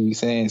shit you be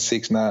saying?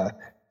 6ix9ine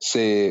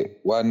said,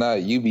 why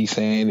not you be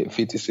saying it?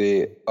 50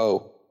 said,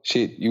 oh,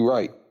 shit, you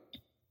right.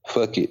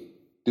 Fuck it.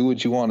 Do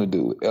what you want to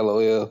do.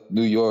 LOL,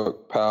 New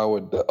York, power,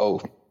 the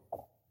oath.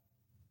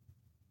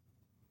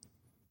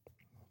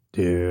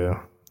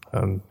 Yeah.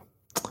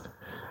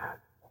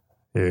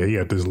 Yeah, he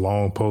got this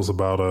long post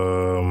about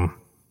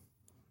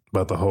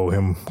the whole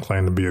him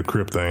claiming to be a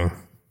Crip thing.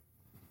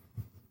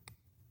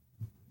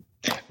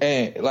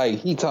 And like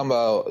he talking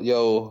about,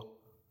 yo,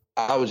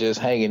 I was just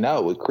hanging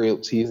out with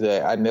Crips. He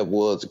said, I never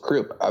was a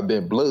Crip. I've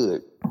been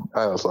blood.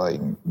 I was like,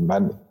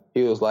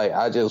 he was like,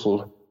 I just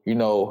was,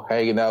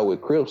 hanging out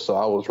with Crips, so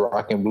I was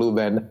rocking blue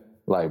band.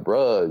 Like,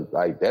 bruh,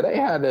 like that ain't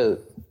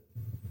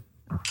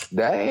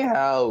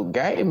how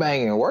gang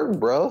banging work,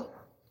 bro.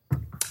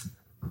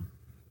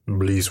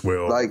 Blease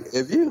well. Like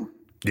if you,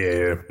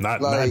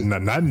 not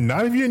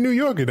if you're in New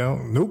York, you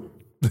don't. Nope.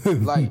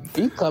 Like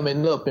he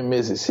coming up in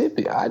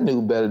Mississippi, I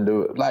knew better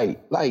to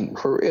like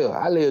for real.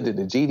 I lived in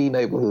the GD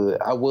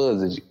neighborhood. I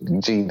was a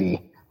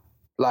GD.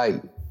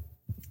 Like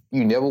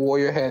you never wore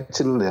your hat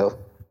to the left.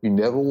 You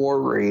never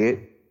wore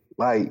red.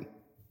 Like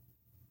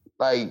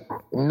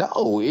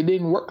no, it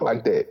didn't work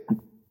like that.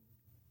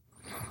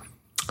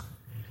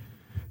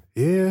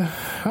 Yeah.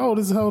 How old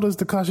is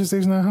Tekashi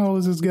 6ix9ine? How old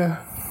is this guy?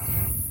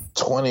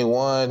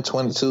 21,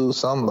 22,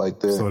 something like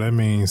that. So that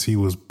means he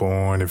was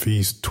born, if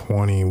he's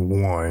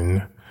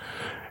 21,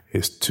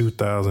 it's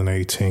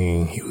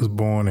 2018. He was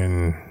born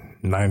in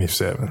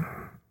 97.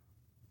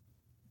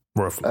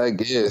 Roughly. I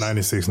guess.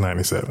 96,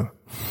 97.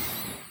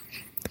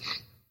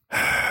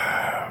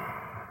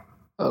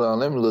 Hold on,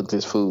 let me look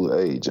this fool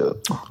age up.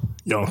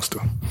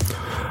 Youngster.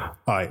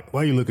 All right,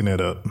 while you looking that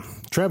up,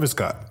 Travis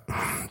Scott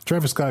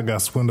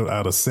got swindled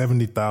out of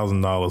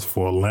 $70,000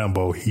 for a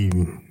Lambo he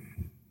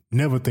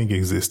never think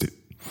existed.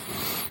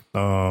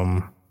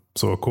 So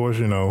of course,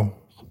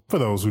 for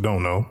those who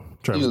don't know,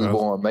 Travis he was Scott,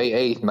 born May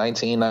 8th,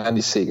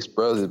 1996.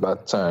 Brother's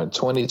about to turn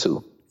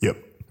 22. Yep.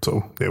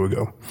 So there we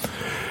go.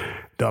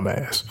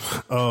 Dumbass.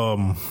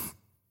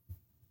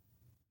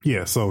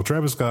 Yeah, so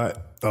Travis Scott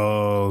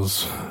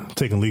was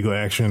taking legal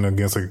action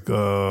against a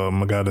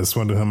guy that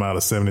swindled him out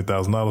of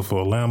 $70,000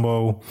 for a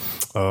Lambo.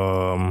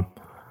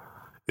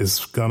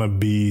 Is gonna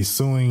be he's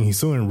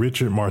suing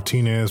Richard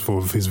Martinez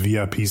for his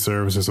VIP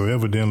services. So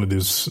evidently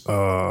this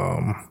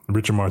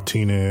Richard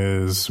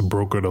Martinez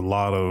brokered a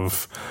lot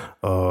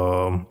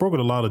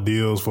of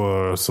deals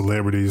for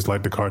celebrities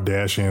like the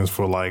Kardashians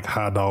for like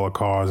high dollar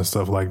cars and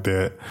stuff like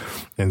that.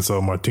 And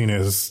so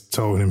Martinez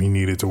told him he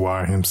needed to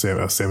wire him a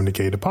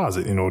 $70K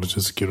deposit in order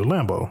to secure the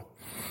Lambo.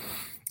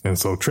 And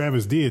so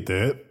Travis did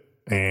that,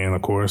 and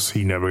of course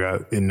it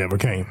never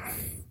came.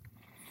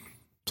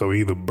 So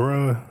either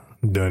bruh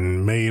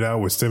done made out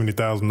with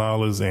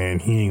 $70,000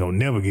 and he ain't gonna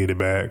never get it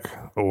back,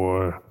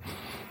 or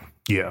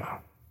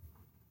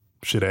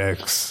should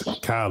ask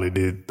Kylie,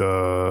 did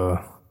the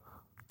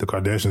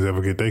Kardashians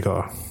ever get their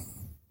car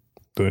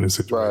during this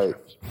situation? Right.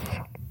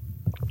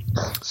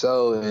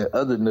 So in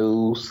other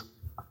news,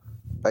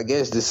 I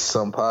guess this is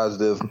some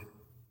positive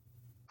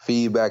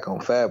feedback on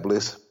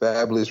Fabolous.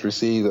 Fabolous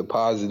received a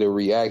positive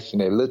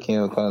reaction at Look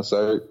Him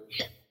concert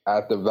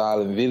after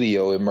violent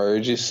video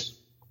emerges.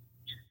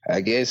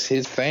 I guess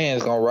his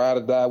fans gonna ride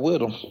or die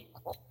with him.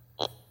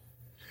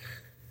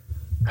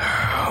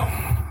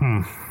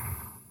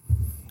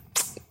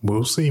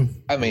 We'll see.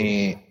 I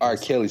mean, R.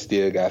 Kelly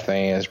still got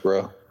fans,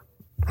 bro.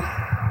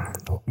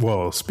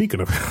 Well, speaking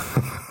of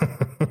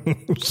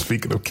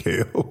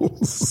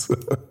Kels,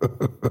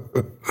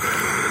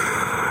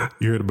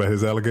 you heard about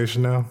his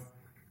allegation now?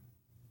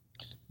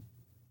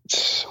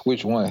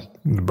 Which one?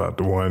 About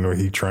the one where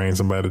he trained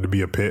somebody to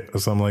be a pet or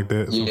something like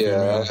that?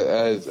 Yeah,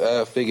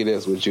 I figured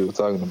that's what you were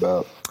talking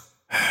about.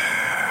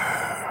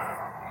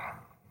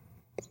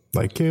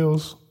 Like,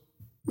 Kels,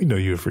 we know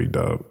you're a freak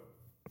dog,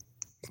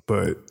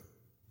 but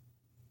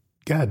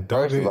God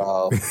dog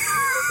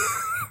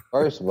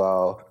First of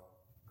all,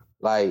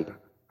 like,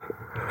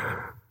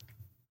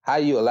 how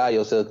you allow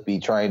yourself to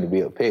be trained to be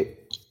a pet?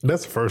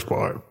 That's the first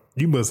part.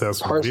 You must have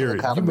some personal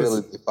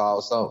accountability to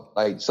fall. Some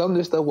of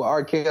this stuff with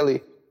R.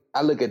 Kelly,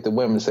 I look at the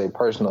women and say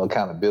personal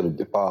accountability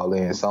to fall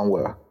in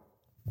somewhere.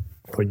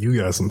 But you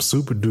got some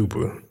super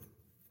duper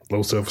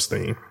low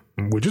self-esteem,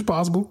 which is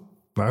possible.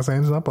 Not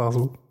saying it's not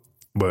possible,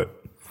 but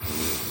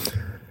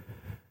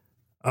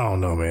I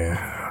don't know, man.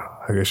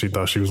 I guess she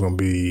thought she was going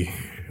to be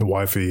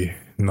wifey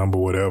number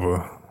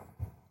whatever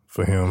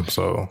for him.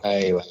 So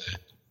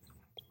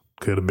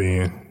could have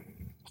been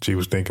she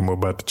was thinking more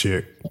about the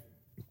chick.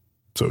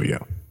 So yeah.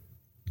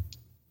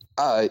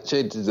 All right,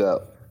 check this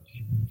out.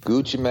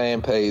 Gucci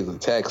Mane pays a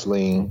tax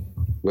lien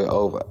with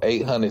over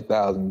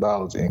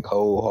 $800,000 in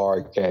cold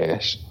hard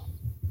cash.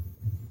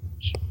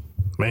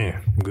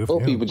 Man, good for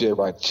him. People just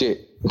write the check.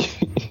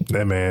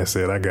 That man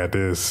said, I got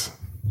this.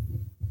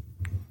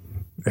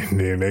 And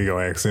then they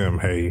gonna ask him,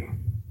 hey,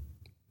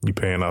 you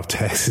paying off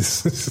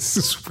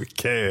taxes with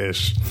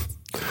cash.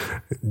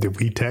 Did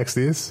we tax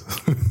this?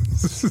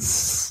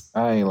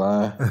 I ain't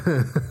lying.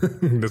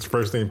 That's the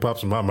first thing that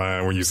pops in my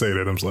mind when you say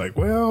that. I'm just like,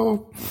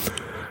 well,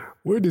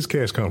 where'd this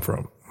cash come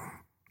from?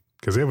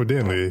 Because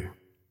evidently,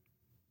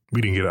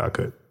 we didn't get our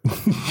cut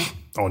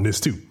on this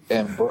too.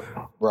 And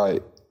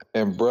right.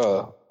 And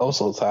bruh, I'm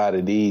so tired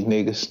of these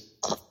niggas.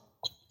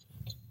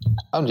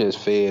 I'm just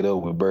fed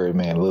up with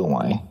Birdman and Lil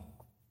Wayne.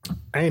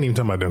 I ain't even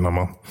talking about that no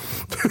more.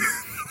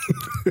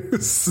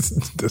 Let's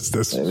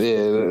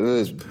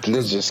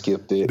just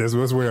skip that.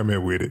 That's where I'm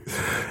at with it.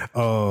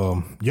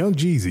 Young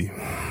Jeezy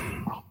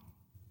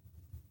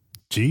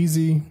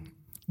Jeezy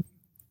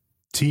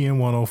TN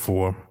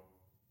 104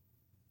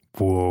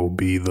 will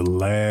be the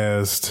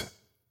last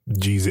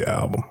Jeezy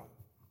album.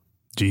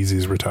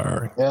 Jeezy's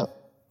retiring. Yep.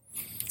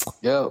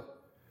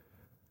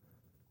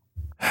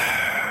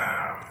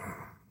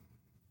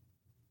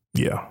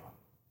 Yeah.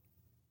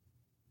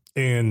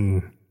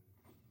 And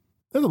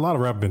there's a lot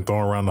of rap been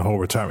throwing around the whole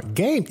retirement.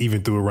 Game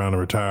even threw around the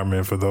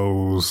retirement for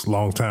those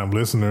longtime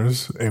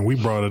listeners, and we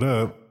brought it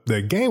up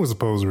that Game was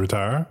supposed to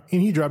retire,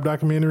 and he dropped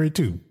documentary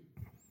too.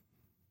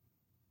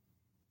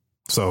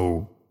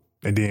 So,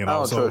 and then I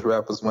don't trust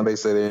rappers when they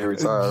say they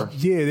retire.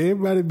 Yeah,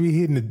 everybody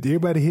hitting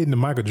the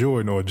Michael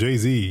Jordan or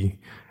Jay-Z,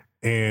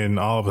 and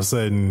all of a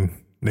sudden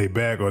they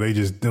back, or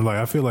they're like,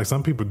 I feel like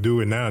some people do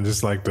it now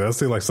just like I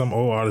feel like some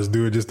old artists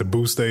do it just to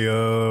boost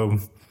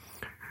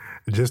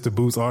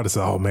artists.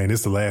 Oh man,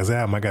 this is the last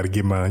album. I got to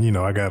get my,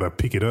 I got to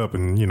pick it up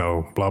and,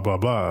 blah, blah,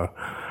 blah.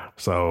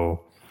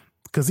 So,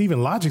 because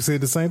even Logic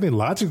said the same thing.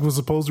 Logic was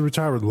supposed to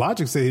retire.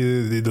 Logic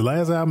said the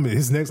last album,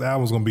 his next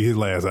album was going to be his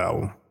last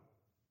album.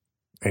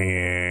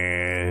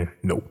 And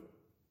nope.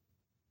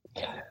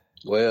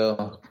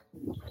 Well,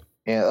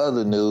 in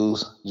other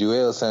news,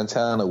 Joel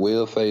Santana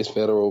will face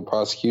federal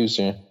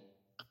prosecution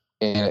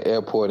in an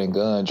airport and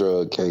gun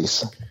drug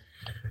case.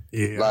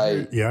 Yeah,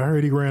 I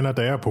heard he ran out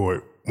the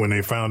airport when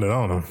they found it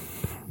on him.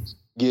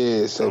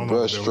 Yes, a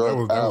brush struck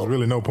out. There was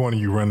really no point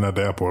in you running out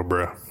the airport,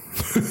 bro.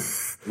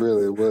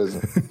 Really, it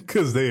wasn't.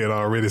 Because they had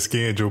already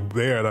scanned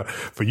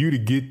for you to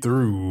get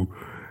through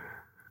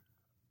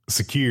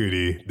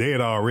security. They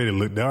had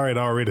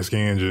already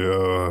scanned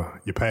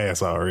your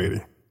pass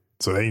already.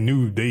 So they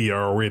knew they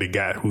already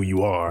got who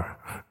you are.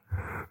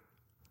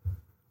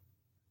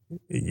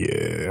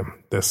 Yeah,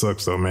 that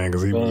sucks though, man.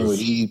 Because he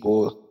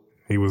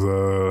was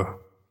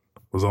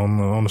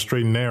on the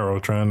straight and narrow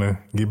trying to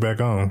get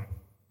back on.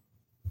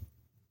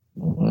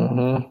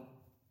 Mm-hmm.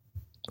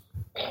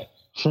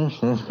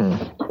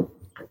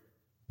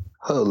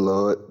 Oh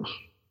Lord.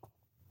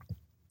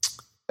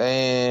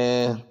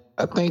 And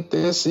I think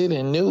that's it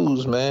in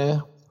news,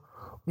 man.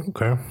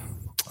 Okay.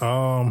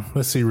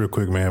 Let's see real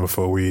quick, man,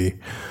 before we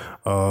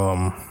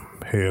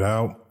head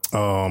out.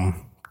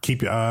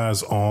 Keep your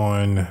eyes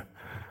on,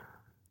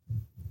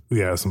 we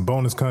got some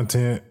bonus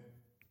content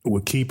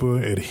with Keeper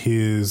at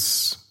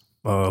his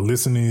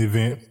listening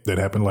event that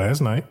happened last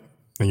night,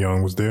 and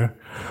Young was there.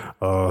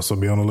 So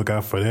be on the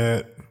lookout for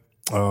that.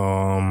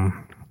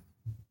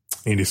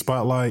 Indie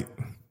Spotlight,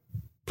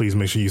 please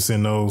make sure you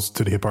send those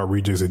to the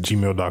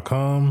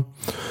hiphoprejects@gmail.com.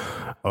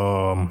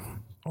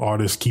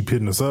 Artists, keep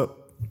hitting us up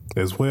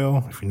as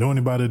well. If you know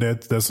anybody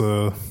that's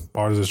a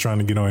artist that's trying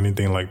to get on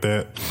anything like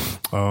that,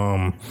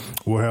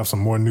 we'll have some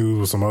more news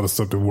with some other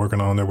stuff that we're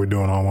working on that we're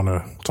doing. I don't want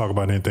to talk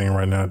about anything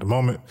right now at the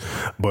moment,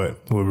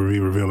 but we'll be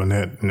revealing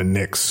that in the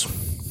next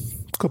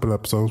couple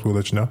episodes. We'll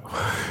let you know.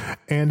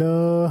 And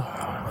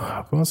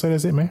I'm gonna say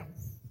that's it, man.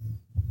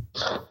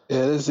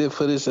 Yeah, that's it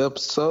for this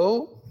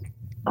episode.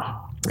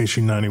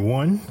 Issue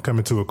 91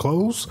 coming to a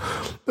close.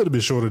 A little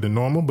bit shorter than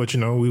normal, but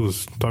we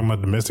was talking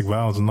about domestic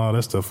violence and all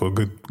that stuff for a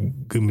good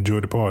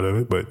majority part of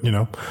it. But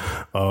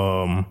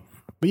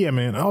but yeah,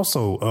 man.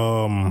 Also,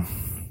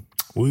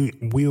 we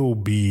will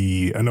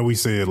be. I know we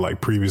said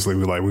like previously,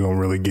 we don't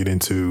really get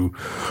into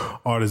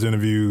artist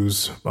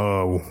interviews.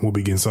 We'll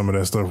be getting some of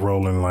that stuff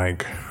rolling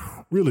like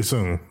really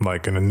soon,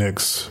 like in the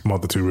next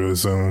month or two, really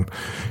soon,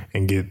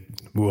 and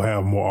we'll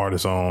have more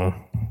artists on.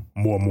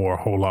 A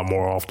whole lot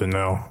more often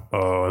now.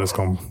 It's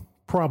going to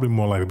probably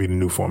more likely be the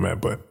new format,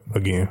 but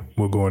again,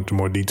 we'll go into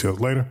more details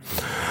later.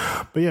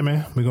 But yeah,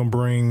 man, we're going to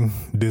bring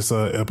this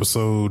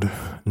episode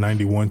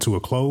 91 to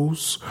a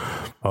close.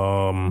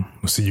 We'll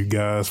see you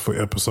guys for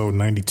episode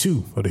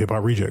 92 of the Hip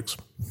Hop Rejects.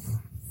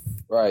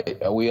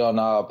 Right. We on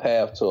our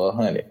path to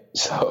 100.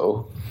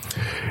 So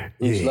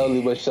we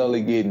slowly but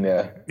surely getting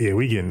there. Yeah,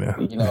 we getting there.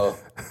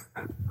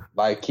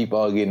 Like keep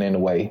on getting in the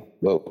way,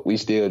 but we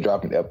still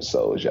dropping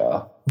episodes,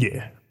 y'all.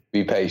 Yeah.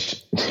 Be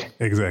patient.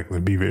 Exactly.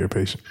 Be very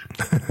patient.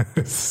 All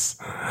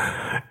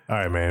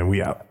right, man.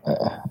 We out.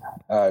 All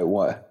right,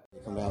 one.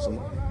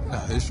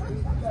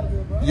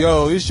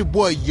 Yo, it's your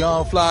boy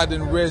Young Fly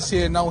than the rest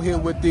here, and I'm here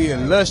with the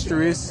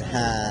illustrious,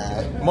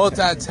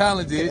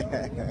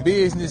 multi-talented,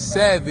 business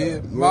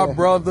savvy, my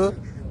brother.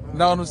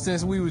 Known him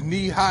since we was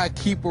knee-high,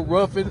 Keeper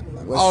Ruffin.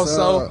 What's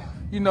up?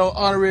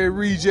 Honorary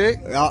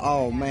reject.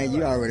 Oh, man,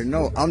 you already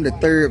know. I'm the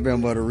third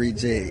member of the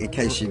reject, in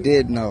case you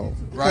did know.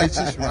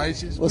 Righteous.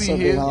 What's up,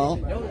 big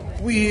home?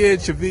 We here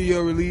at your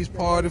video release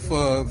party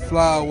for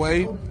Fly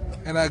Away.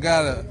 And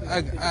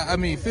I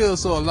mean, feel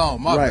so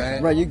alone. My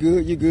bad. Right, you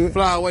good.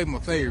 Fly Away my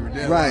favorite.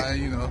 That's right.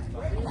 Why,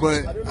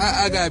 But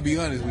I gotta be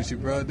honest with you,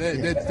 bro.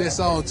 That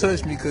song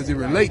touched me because it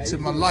relates to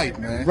my life,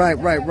 man. Right.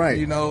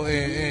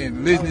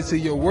 And listening to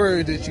your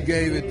words that you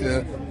gave at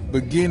the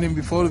beginning,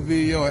 before the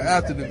video, and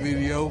after the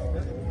video,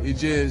 it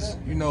just,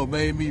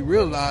 made me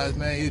realize,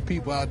 man, there's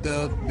people out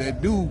there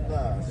that do,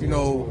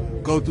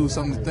 go through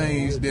some of the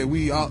things that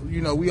we all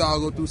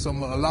go through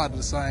a lot of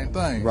the same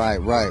things. Right,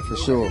 for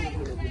sure.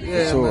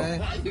 Yeah, for sure.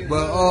 man.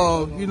 But,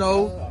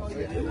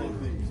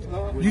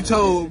 you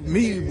told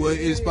me what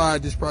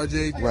inspired this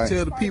project. Right.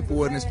 Tell the people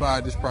what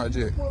inspired this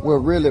project. Well,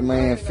 really,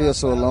 man, Feel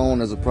So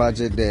Alone is a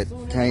project that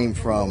came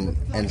from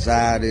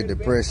anxiety,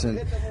 depression,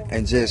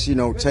 and just, you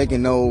know,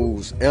 taking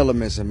those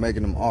elements and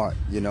making them art,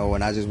 you know,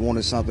 and I just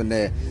wanted something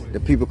that the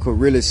people could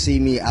really see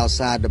me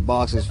outside the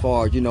box as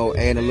far as, you know,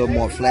 adding a little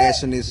more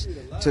flashiness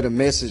to the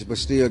message, but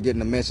still getting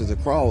the message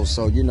across.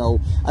 So, you know,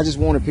 I just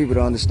wanted people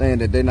to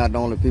understand that they're not the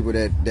only people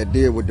that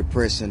deal with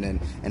depression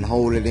and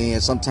hold it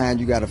in. Sometimes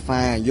you got to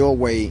find your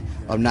way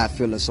of not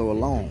feeling so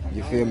alone.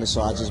 You feel me?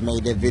 So I just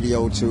made that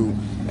video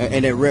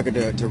and that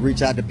record to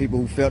reach out to people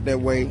who felt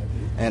that way,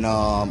 and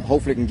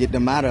hopefully can get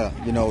them out of,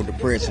 you know,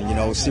 depression, you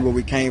know, see where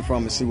we came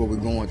from and see where we're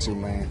going to,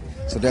 man.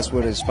 So that's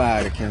what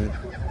inspired it, King.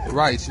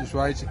 Righteous.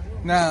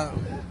 Now,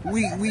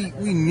 we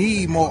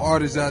need more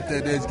artists out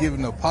there that's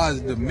giving a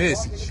positive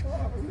message.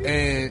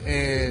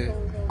 And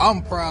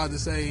I'm proud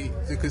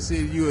to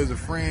consider you as a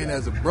friend,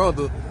 as a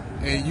brother,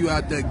 and you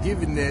out there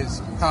giving that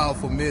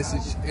powerful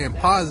message and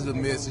positive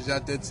message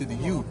out there to the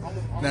youth.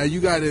 Now,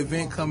 you got an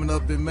event coming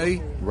up in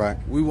May. Right.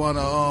 We want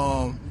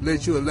to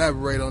let you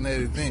elaborate on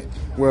that event.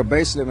 Well,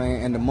 basically,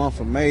 man, in the month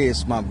of May,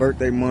 it's my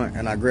birthday month,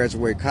 and I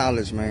graduate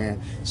college, man.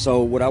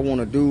 So what I want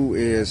to do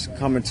is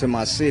come into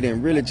my city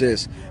and really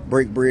just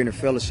break bread and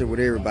fellowship with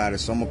everybody.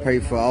 So I'm going to pay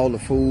for all the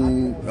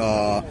food.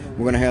 We're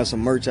going to have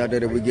some merch out there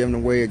that we're giving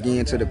away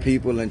again to the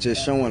people, and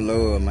just showing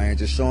love, man.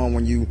 Just showing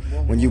when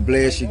you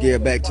bless, you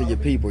give back to your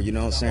people, you know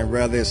what I'm saying?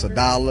 Whether it's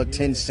 $1,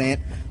 10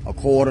 cents, a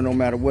quarter, no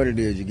matter what it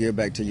is, you give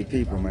back to your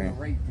people,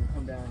 man.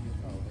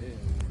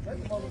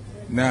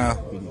 Now,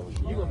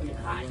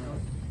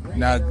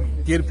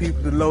 give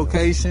people the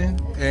location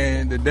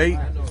and the date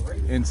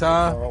and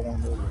time,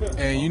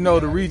 and you know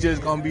the Reject's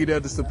gonna be there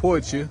to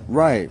support you.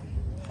 Right.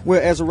 Well,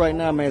 as of right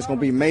now, man, it's going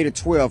to be May the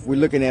 12th. We're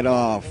looking at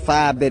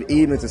 5 that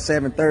evening to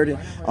 7:30.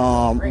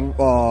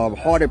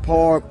 Hardy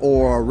Park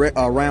or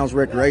Rounds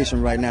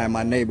Recreation right now in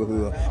my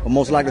neighborhood. But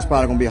most likely it's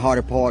probably going to be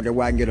Hardy Park, that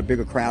way I can get a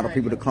bigger crowd of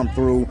people to come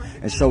through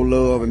and show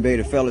love and be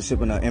able to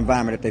fellowship in an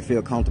environment that they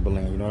feel comfortable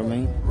in. You know what I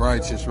mean?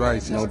 Righteous.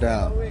 No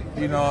doubt.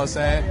 You know what I'm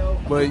saying?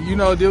 But, you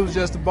know, this was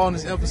just a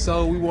bonus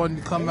episode. We wanted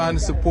to come out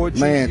and support you.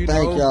 Man,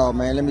 thank y'all,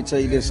 man. Let me tell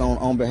you this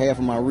on behalf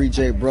of my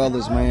Reject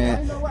brothers,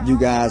 man. You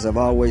guys have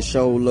always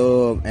showed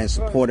love and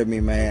supported me,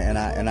 man,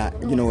 and I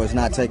you know, it's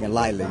not taken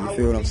lightly. You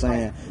feel what I'm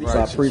saying? Right. So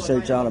I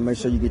appreciate y'all, and make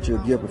sure you get you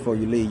a gift before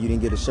you leave. You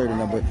didn't get a shirt or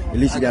nothing, but at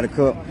least you got a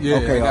cup. Yeah,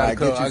 okay, all right,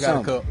 get you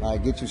something. All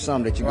right, get you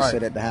something that you can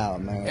sit at the house,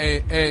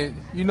 man. And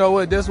you know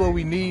what? That's what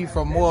we need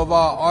from more of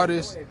our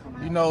artists.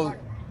 You know,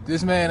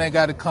 this man ain't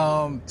got to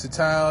come to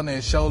town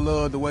and show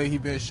love the way he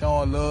been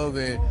showing love,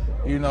 and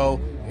you know,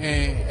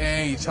 and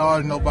ain't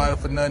charge nobody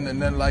for nothing or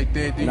nothing like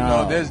that. You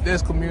know,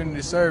 there's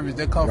community service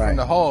that come from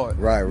the heart.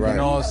 Right. You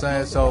know what I'm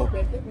saying? So,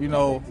 you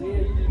know,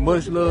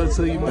 much love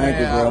to you, man. Thank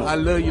you, bro. I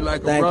love you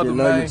like a Thank brother, you.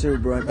 man. Love you too,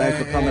 bro. Thanks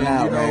for coming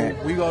out, you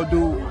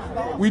know,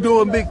 man. We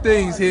doing big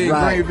things here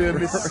in Greenville,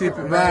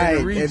 Mississippi, man.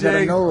 The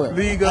Reject,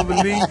 League of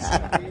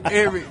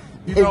Elites,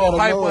 you know,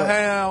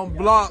 Hyperhound,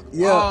 Block,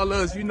 all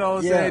us, you know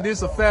what I'm saying?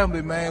 This a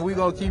family, man. We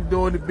gonna keep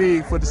doing it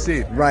big for the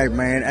city. Right,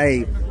 man.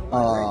 Hey,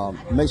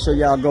 make sure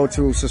y'all go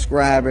to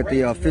subscribe at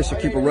the official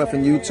Keep It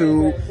Ruffin'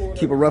 YouTube,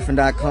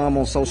 KeepItRuffin.com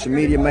on social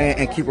media, man,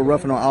 and Keep It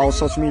Ruffin' on all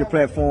social media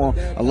platforms,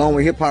 along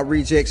with Hip Hop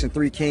Rejects and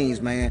 3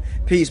 Kings, man.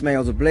 Peace, man. It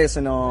was a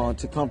blessing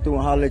to come through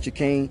and holler at your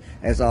king,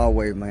 as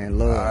always, man.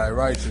 Love. All right,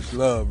 righteous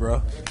love,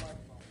 bro.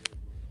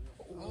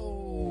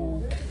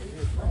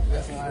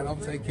 That's all right. I'm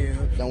taking care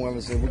of it. Don't worry,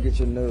 we'll get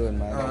you a nug,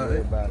 man. Don't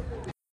worry about it.